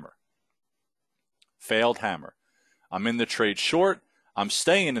failed hammer. Failed hammer. I'm in the trade short. I'm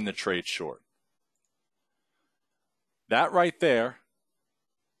staying in the trade short. That right there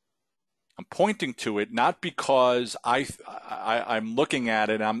I'm pointing to it not because I'm looking at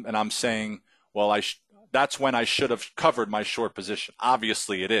it and I'm saying, well, that's when I should have covered my short position.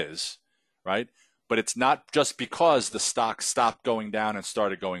 Obviously it is, right? But it's not just because the stock stopped going down and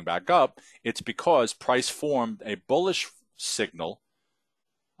started going back up. It's because price formed a bullish signal,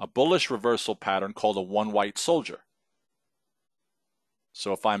 a bullish reversal pattern called a one white soldier.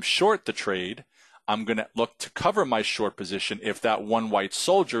 So if I'm short the trade, I'm going to look to cover my short position if that one white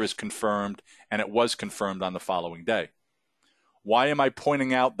soldier is confirmed, and it was confirmed on the following day. Why am I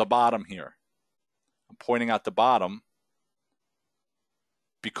pointing out the bottom here? I'm pointing out the bottom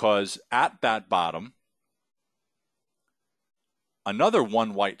because at that bottom, another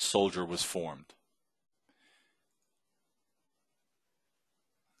one white soldier was formed.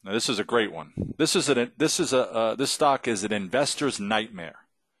 Now this is a great one. This stock is an investor's nightmare,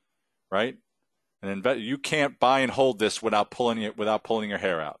 right? You can't buy and hold this without pulling your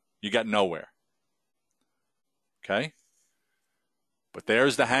hair out. You got nowhere. Okay? But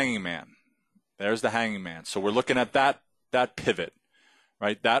there's the hanging man. There's the hanging man. So we're looking at that pivot,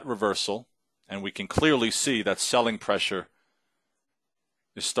 right? That reversal, and we can clearly see that selling pressure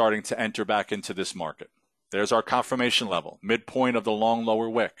is starting to enter back into this market. There's our confirmation level, midpoint of the long lower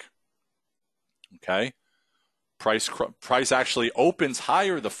wick. Okay? Price actually opens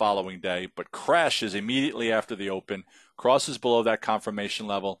higher the following day, but crashes immediately after the open, crosses below that confirmation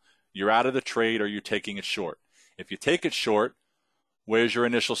level. You're out of the trade or you're taking it short. If you take it short, where's your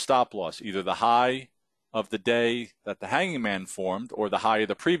initial stop loss? Either the high of the day that the hanging man formed or the high of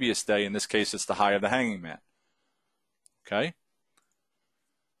the previous day. In this case, it's the high of the hanging man. Okay?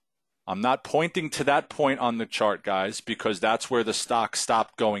 I'm not pointing to that point on the chart, guys, because that's where the stock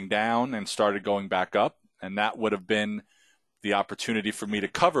stopped going down and started going back up. And that would have been the opportunity for me to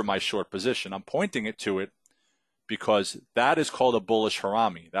cover my short position. I'm pointing it to it because that is called a bullish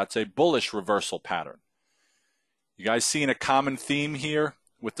harami. That's a bullish reversal pattern. You guys seeing a common theme here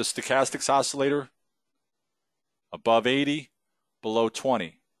with the stochastics oscillator? Above 80, below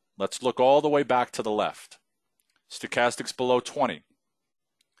 20. Let's look all the way back to the left. Stochastics below 20.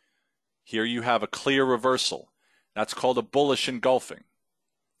 Here you have a clear reversal. That's called a bullish engulfing.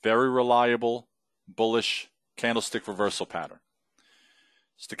 Very reliable bullish candlestick reversal pattern.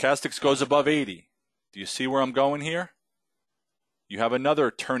 Stochastics goes above 80. Do you see where I'm going here? You have another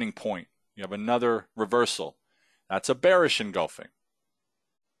turning point. You have another reversal. That's a bearish engulfing.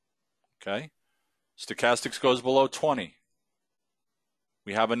 Okay? Stochastics goes below 20.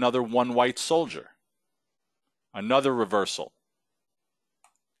 We have another one white soldier. Another reversal.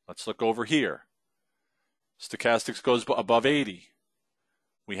 Let's look over here. Stochastics goes above 80.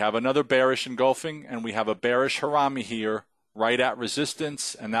 We have another bearish engulfing, and we have a bearish harami here right at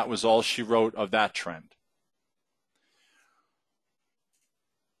resistance, and that was all she wrote of that trend.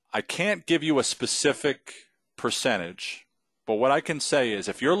 I can't give you a specific percentage, but what I can say is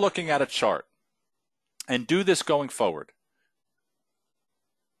if you're looking at a chart, and do this going forward,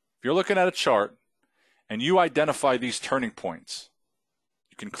 if you're looking at a chart and you identify these turning points,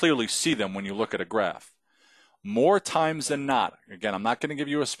 you can clearly see them when you look at a graph. More times than not, again, I'm not going to give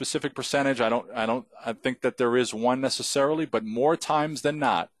you a specific percentage. I think that there is one necessarily, but more times than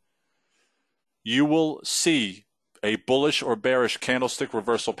not, you will see a bullish or bearish candlestick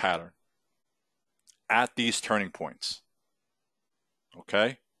reversal pattern at these turning points.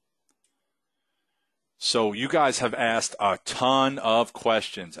 Okay? So you guys have asked a ton of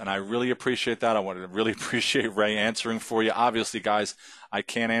questions, and I really appreciate that. I wanted to really appreciate Ray answering for you. Obviously, guys, I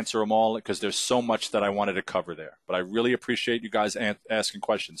can't answer them all because there's so much that I wanted to cover there. But I really appreciate you guys asking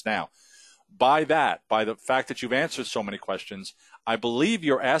questions. Now, by the fact that you've answered so many questions, I believe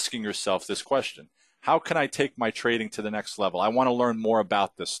you're asking yourself this question. How can I take my trading to the next level? I want to learn more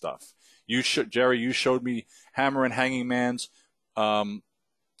about this stuff. Jerry, you showed me hammer and hanging mans,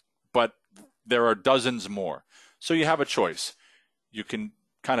 but there are dozens more. So you have a choice. You can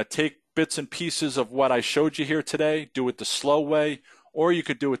kind of take bits and pieces of what I showed you here today, do it the slow way, or you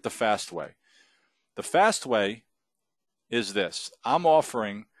could do it the fast way. The fast way is this. I'm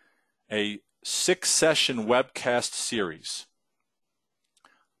offering a 6-session webcast series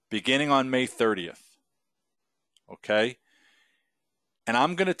beginning on May 30th. Okay? And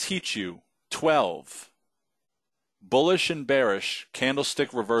I'm going to teach you 12 bullish and bearish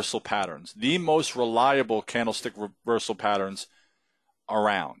candlestick reversal patterns, the most reliable candlestick reversal patterns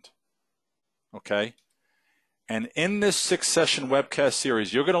around. Okay? And in this 6-session webcast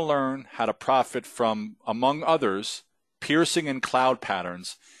series, you're going to learn how to profit from, among others, piercing and cloud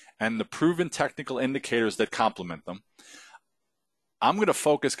patterns and the proven technical indicators that complement them. I'm going to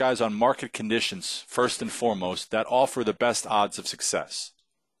focus, guys, on market conditions first and foremost that offer the best odds of success.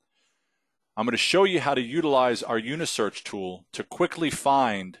 I'm going to show you how to utilize our Unisearch tool to quickly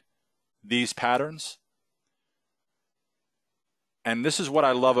find these patterns. And this is what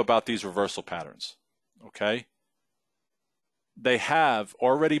I love about these reversal patterns, okay? They have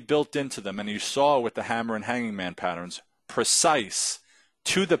already built into them, and you saw with the hammer and hanging man patterns, precise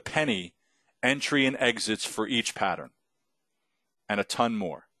to the penny entry and exits for each pattern, and a ton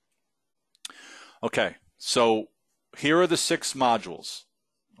more. Okay, so here are the 6 modules,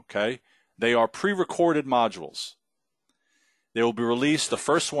 okay? They are pre-recorded modules. They will be released, the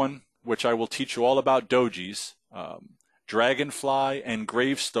first one, which I will teach you all about dojis, Dragonfly and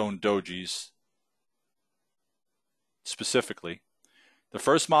Gravestone dojis specifically. The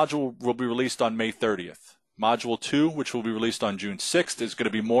first module will be released on May 30th. Module 2, which will be released on June 6th, is going to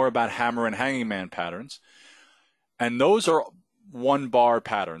be more about hammer and hanging man patterns. And those are 1-bar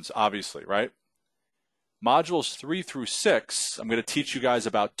patterns, obviously, right? Modules 3 through 6, I'm going to teach you guys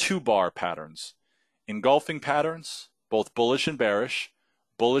about 2-bar patterns. Engulfing patterns, both bullish and bearish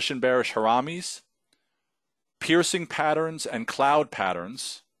haramis, piercing patterns and cloud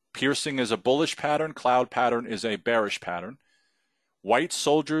patterns. Piercing is a bullish pattern, cloud pattern is a bearish pattern. White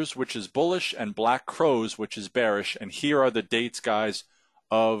soldiers, which is bullish, and black crows, which is bearish. And here are the dates, guys,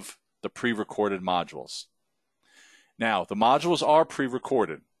 of the pre-recorded modules. Now, the modules are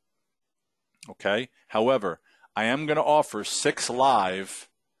pre-recorded, okay? However, I am going to offer 6 live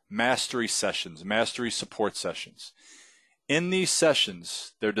mastery sessions, mastery support sessions. In these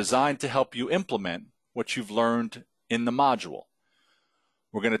sessions, they're designed to help you implement what you've learned in the module.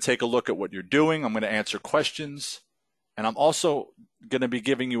 We're going to take a look at what you're doing. I'm going to answer questions. And I'm also going to be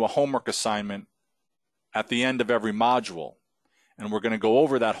giving you a homework assignment at the end of every module. And we're going to go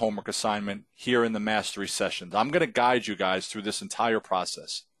over that homework assignment here in the mastery sessions. I'm going to guide you guys through this entire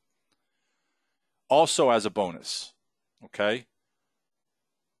process. Also as a bonus, okay?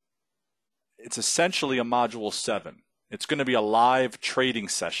 It's essentially a module 7. It's going to be a live trading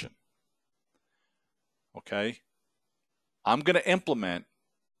session. Okay? I'm going to implement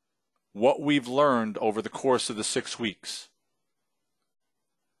what we've learned over the course of the 6 weeks.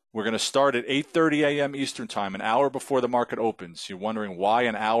 We're going to start at 8:30 a.m. Eastern Time, an hour before the market opens. You're wondering why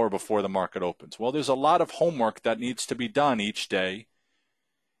an hour before the market opens. Well, there's a lot of homework that needs to be done each day,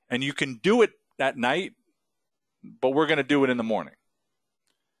 and you can do it at night, but we're going to do it in the morning.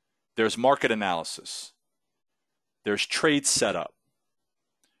 There's market analysis. There's trade setup.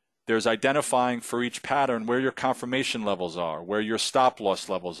 There's identifying for each pattern where your confirmation levels are, where your stop loss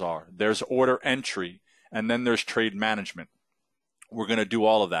levels are. There's order entry, and then there's trade management. We're going to do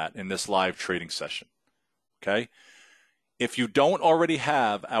all of that in this live trading session, okay? If you don't already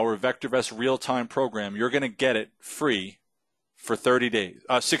have our VectorVest real-time program, you're going to get it free for 60 days,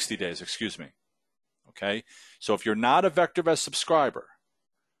 excuse me, okay? So if you're not a VectorVest subscriber,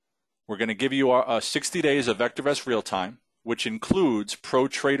 we're going to give you 60 days of VectorVest real-time, which includes Pro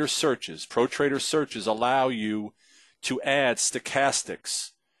Trader searches. Pro Trader searches allow you to add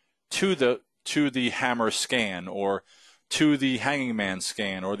stochastics to the hammer scan, or to the hanging man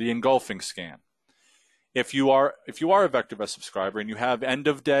scan, or the engulfing scan. If you are a VectorVest subscriber and you have end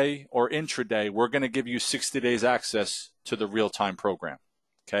of day or intraday, we're going to give you 60 days access to the real-time program,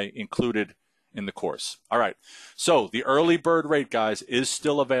 okay, included in the course. All right, so the early bird rate, guys, is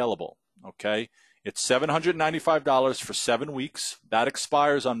still available, okay? It's $795 for 7 weeks. That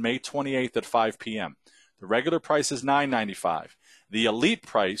expires on May 28th at 5 p.m. The regular price is $995. The elite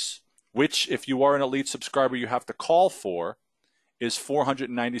price, which if you are an elite subscriber you have to call for, is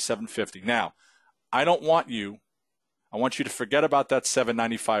 $497.50. Now, I want you to forget about that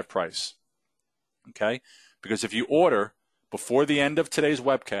 $795 price, okay? Because if you order before the end of today's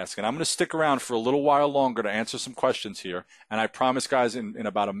webcast, and I'm going to stick around for a little while longer to answer some questions here, and I promise, guys, in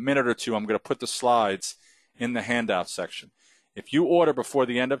about a minute or two, I'm going to put the slides in the handout section. If you order before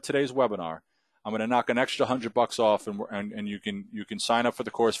the end of today's webinar, I'm going to knock an extra $100 off, and you can sign up for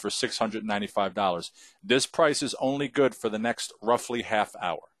the course for $695. This price is only good for the next roughly half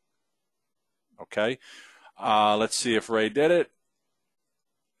hour. Okay? Let's see if Ray did it.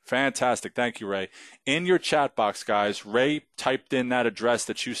 Fantastic. Thank you, Ray. In your chat box, guys, Ray typed in that address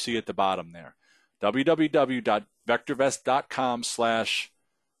that you see at the bottom there,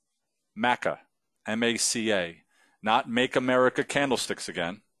 www.vectorvest.com/MACA, M-A-C-A, not Make America Candlesticks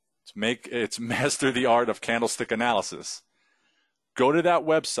again. It's Master the Art of Candlestick Analysis. Go to that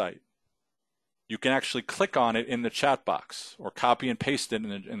website. You can actually click on it in the chat box or copy and paste it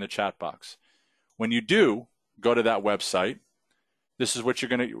in the chat box. When you do go to that website, this is where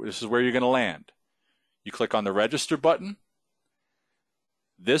you're going to land. You click on the register button.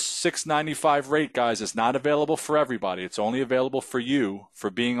 This $695 rate, guys, is not available for everybody. It's only available for you for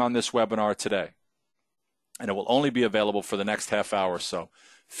being on this webinar today. And it will only be available for the next half hour or so.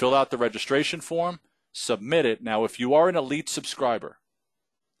 Fill out the registration form, submit it. Now, if you are an elite subscriber,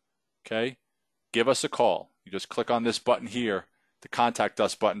 okay, give us a call. You just click on this button here, the contact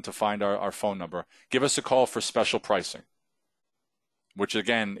us button, to find our phone number. Give us a call for special pricing, which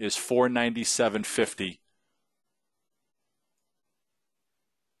again is $497.50,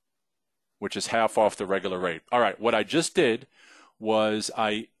 which is half off the regular rate. All right, what I just did was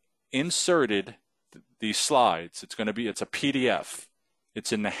I inserted these slides. It's a PDF.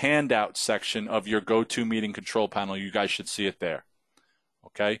 It's in the handout section of your GoToMeeting control panel. You guys should see it there.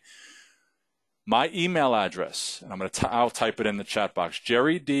 Okay. My email address, and I'll type it in the chat box,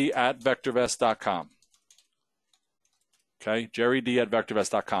 jerryd@vectorvest.com. Okay,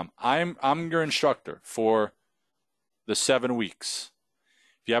 jerryd@vectorvest.com. I'm your instructor for the 7 weeks.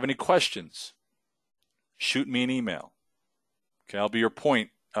 If you have any questions, shoot me an email. Okay, I'll be your point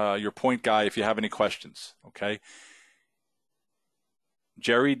guy if you have any questions. Okay,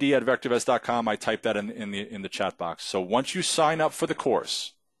 jerryd@vectorvest.com. I typed that in the chat box. So once you sign up for the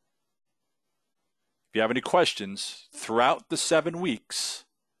course, if you have any questions throughout the 7 weeks,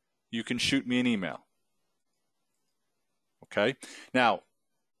 you can shoot me an email. Okay. Now,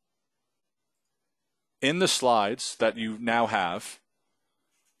 in the slides that you now have,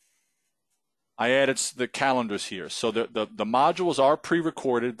 I added the calendars here. So the modules are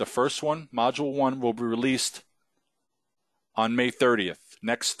pre-recorded. The first one, Module 1, will be released on May 30th,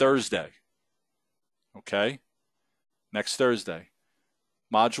 next Thursday. Okay? Next Thursday.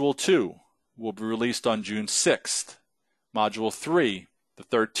 Module 2 will be released on June 6th. Module 3, the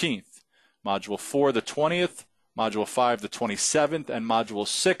 13th. Module 4, the 20th. Module 5, the 27th. And Module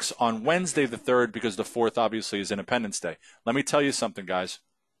 6 on Wednesday, the 3rd, because the 4th obviously is Independence Day. Let me tell you something, guys.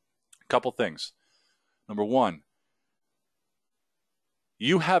 A couple things. Number one,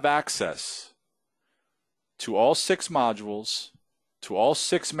 you have access to all 6 modules, to all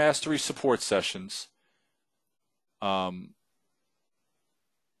 6 mastery support sessions, the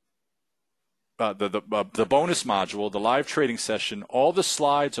bonus module, the live trading session, all the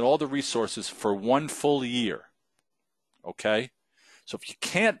slides and all the resources for 1 full year. Okay? So if you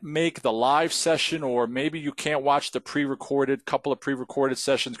can't make the live session, or maybe you can't watch the couple of pre-recorded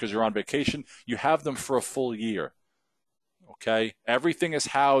sessions because you're on vacation, you have them for a full year. Okay? Everything is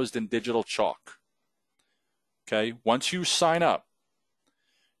housed in digital chalk. Okay? Once you sign up,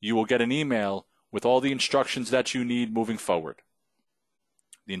 you will get an email with all the instructions that you need moving forward.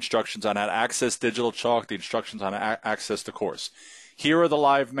 The instructions on how to access digital chalk, the instructions on how to access the course. Here are the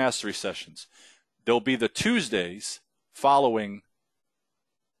live mastery sessions. There'll be the Tuesdays following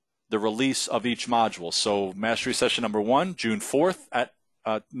the release of each module. So mastery session number 1, June 4th at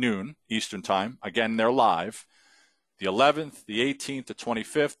noon Eastern Time. Again, they're live. The 11th, the 18th, the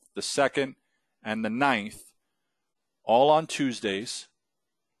 25th, the 2nd, and the 9th, all on Tuesdays,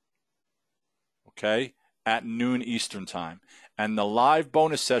 okay, at noon Eastern Time. And the live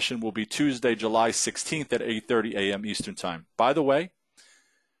bonus session will be Tuesday, July 16th at 8:30 a.m. Eastern Time. By the way,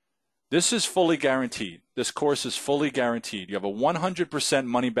 this is fully guaranteed. This course is fully guaranteed. You have a 100%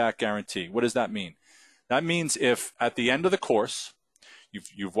 money-back guarantee. What does that mean? That means if at the end of the course,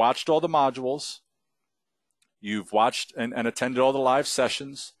 you've watched all the modules, you've watched and attended all the live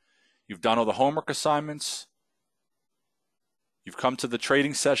sessions, you've done all the homework assignments, you've come to the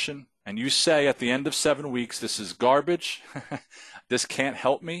trading session, and you say at the end of 7 weeks, this is garbage, this can't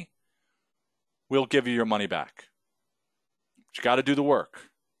help me, we'll give you your money back. But you got to do the work.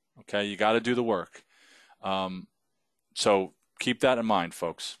 Okay, you got to do the work. So keep that in mind,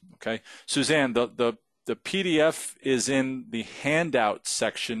 folks. Okay, Suzanne, the PDF is in the handout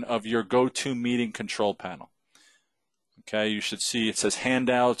section of your GoToMeeting control panel. Okay, you should see it says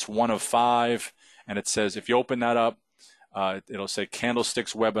handouts 1 of 5, and it says, if you open that up, it'll say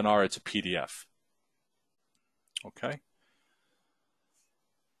Candlestick's webinar. It's a PDF. Okay.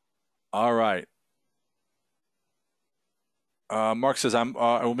 All right. Mark says, I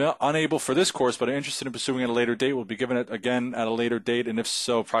will be unable for this course, but I'm interested in pursuing at a later date. We'll be given it again at a later date, and if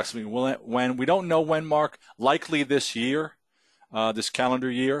so, approximately when. We don't know when, Mark. Likely this year, this calendar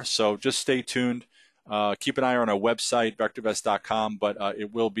year. So just stay tuned. Keep an eye on our website, VectorVest.com, but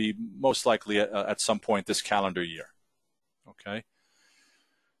it will be most likely at some point this calendar year. Okay.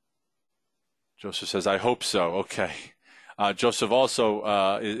 Joseph says, I hope so. Okay. Joseph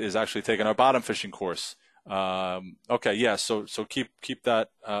also is actually taking our bottom fishing course. Okay, yeah, so keep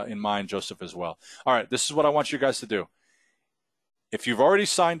that in mind, Joseph, as well. All right, this is what I want you guys to do. If you've already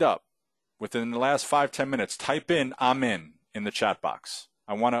signed up within the last 5-10 minutes, type in "I'm in" the chat box.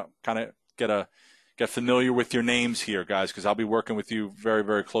 I want to kind of get familiar with your names here, guys, because I'll be working with you very,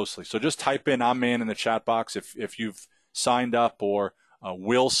 very closely. So just type in "I'm in" the chat box if you've signed up or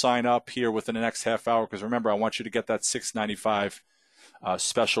will sign up here within the next half hour. Because remember, I want you to get that $6.95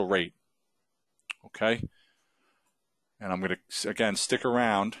 special rate. Okay. And I'm going to, again, stick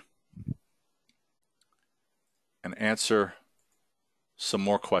around and answer some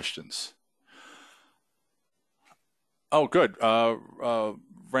more questions. Oh, good.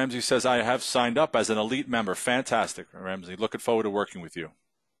 Ramsey says, I have signed up as an elite member. Fantastic, Ramsey. Looking forward to working with you.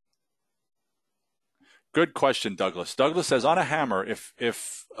 Good question, Douglas. Douglas says, on a hammer, if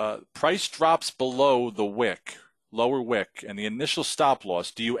price drops below the wick, lower wick, and the initial stop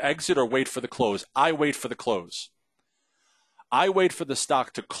loss, do you exit or wait for the close? I wait for the close. I wait for the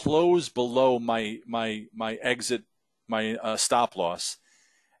stock to close below my exit, my stop loss,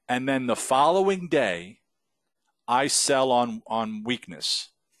 and then the following day, I sell on weakness.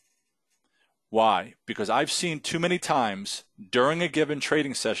 Why? Because I've seen too many times during a given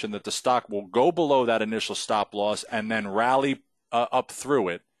trading session that the stock will go below that initial stop loss and then rally up through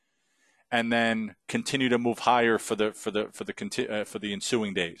it, and then continue to move higher for the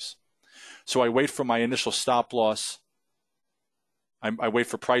ensuing days. So I wait for my initial stop loss. I wait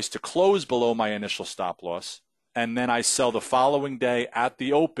for price to close below my initial stop loss, and then I sell the following day at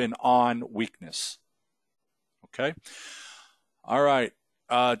the open on weakness. Okay? All right.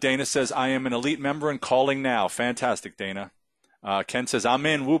 Dana says, I am an elite member and calling now. Fantastic, Dana. Ken says, I'm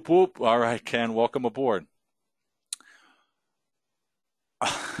in. Whoop, whoop. All right, Ken, welcome aboard.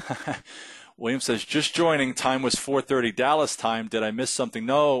 William says, just joining. Time was 4:30 Dallas time. Did I miss something?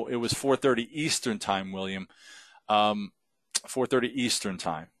 No, it was 4:30 Eastern time, William. 4:30 Eastern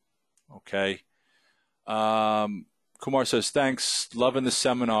time. Okay. Kumar says, thanks. Loving the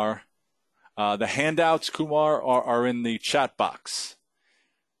seminar. The handouts, Kumar, are in the chat box.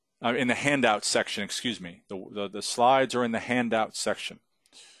 In the handout section, excuse me. The slides are in the handout section.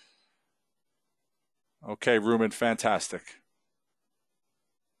 Okay, Ruben, fantastic.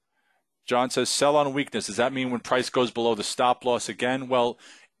 John says, sell on weakness. Does that mean when price goes below the stop loss again? Well,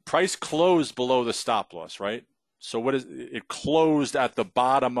 price closed below the stop loss, right? So what is it? Closed at the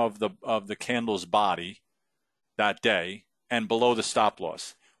bottom of the candle's body that day and below the stop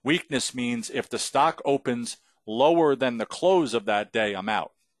loss. Weakness means if the stock opens lower than the close of that day, I'm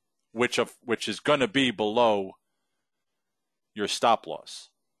out, which is going to be below your stop loss.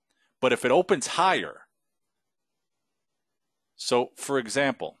 But if it opens higher, so for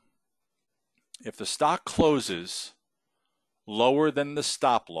example, if the stock closes lower than the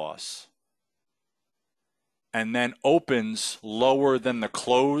stop loss and then opens lower than the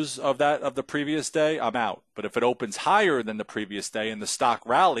close of the previous day, I'm out. But if it opens higher than the previous day and the stock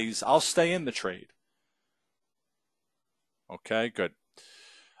rallies, I'll stay in the trade. Okay, good.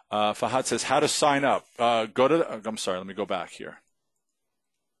 Fahad says, how to sign up? I'm sorry, let me go back here.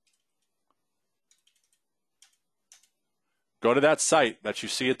 Go to that site that you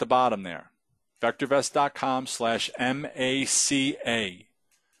see at the bottom there, VectorVest.com/MACA.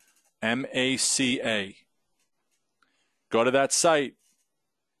 MACA. Go to that site,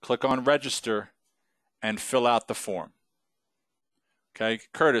 click on register, and fill out the form. Okay,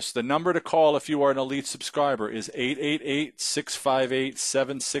 Curtis, the number to call if you are an elite subscriber is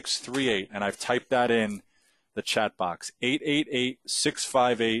 888-658-7638, and I've typed that in the chat box.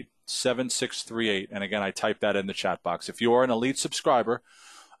 888-658-7638, and again, I typed that in the chat box. If you are an elite subscriber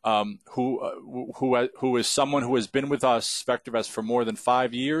who is someone who has been with us, VectorVest, for more than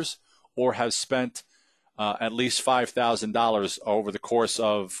 5 years or has spent at least $5,000 over the course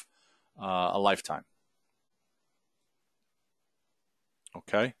of a lifetime.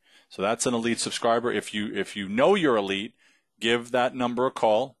 Okay, so that's an elite subscriber. If you know you're elite, give that number a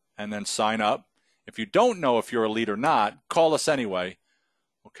call and then sign up. If you don't know if you're elite or not, call us anyway.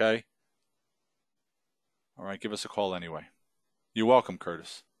 Okay. All right, give us a call anyway. You're welcome,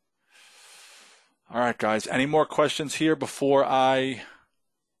 Curtis. All right, guys. Any more questions here before I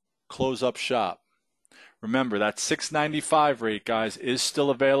close up shop? Remember, that $6.95 rate, guys, is still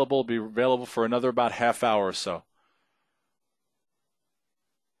available. Be available for another about half hour or so.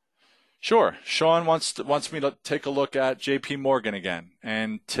 Sure. Sean wants me to take a look at J.P. Morgan again,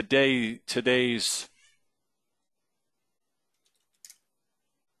 and today's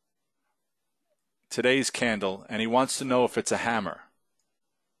candle, and he wants to know if it's a hammer.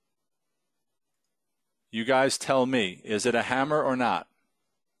 You guys tell me, is it a hammer or not?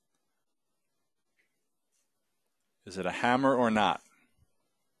 Is it a hammer or not?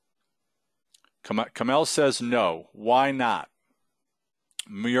 Kamel says no. Why not?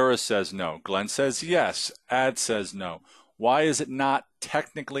 Mura says no. Glenn says yes. Ad says no. Why is it not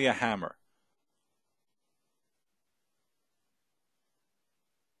technically a hammer?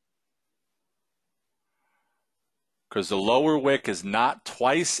 Because the lower wick is not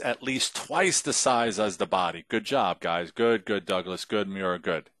at least twice the size as the body. Good job, guys. Good, good, Douglas. Good, Mura.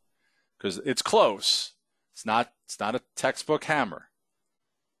 Good. Because it's close. It's not a textbook hammer.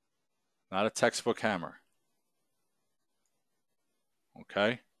 Not a textbook hammer.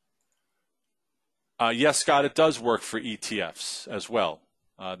 Okay. Yes, Scott, it does work for ETFs as well.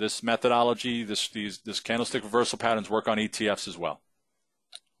 This methodology, this candlestick reversal patterns work on ETFs as well.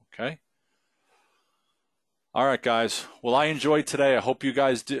 Okay. All right, guys. Well, I enjoyed today. I hope you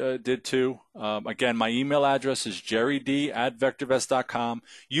guys did too. Again, my email address is jerryd@vectorvest.com.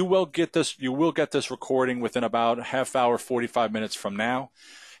 You will get this recording within about a half hour, 45 minutes from now.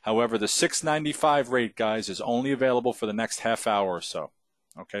 However, the $6.95 rate, guys, is only available for the next half hour or so.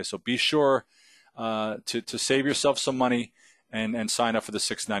 Okay, so be sure to save yourself some money and sign up for the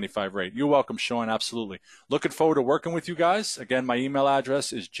 $6.95 rate. You're welcome, Sean. Absolutely. Looking forward to working with you guys. Again, my email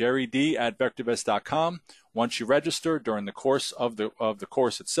address is jerryd@vectorvest.com. Once you register during the course of the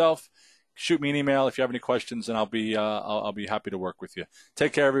course itself, shoot me an email if you have any questions, and I'll be happy to work with you.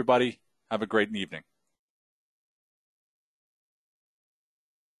 Take care, everybody. Have a great evening.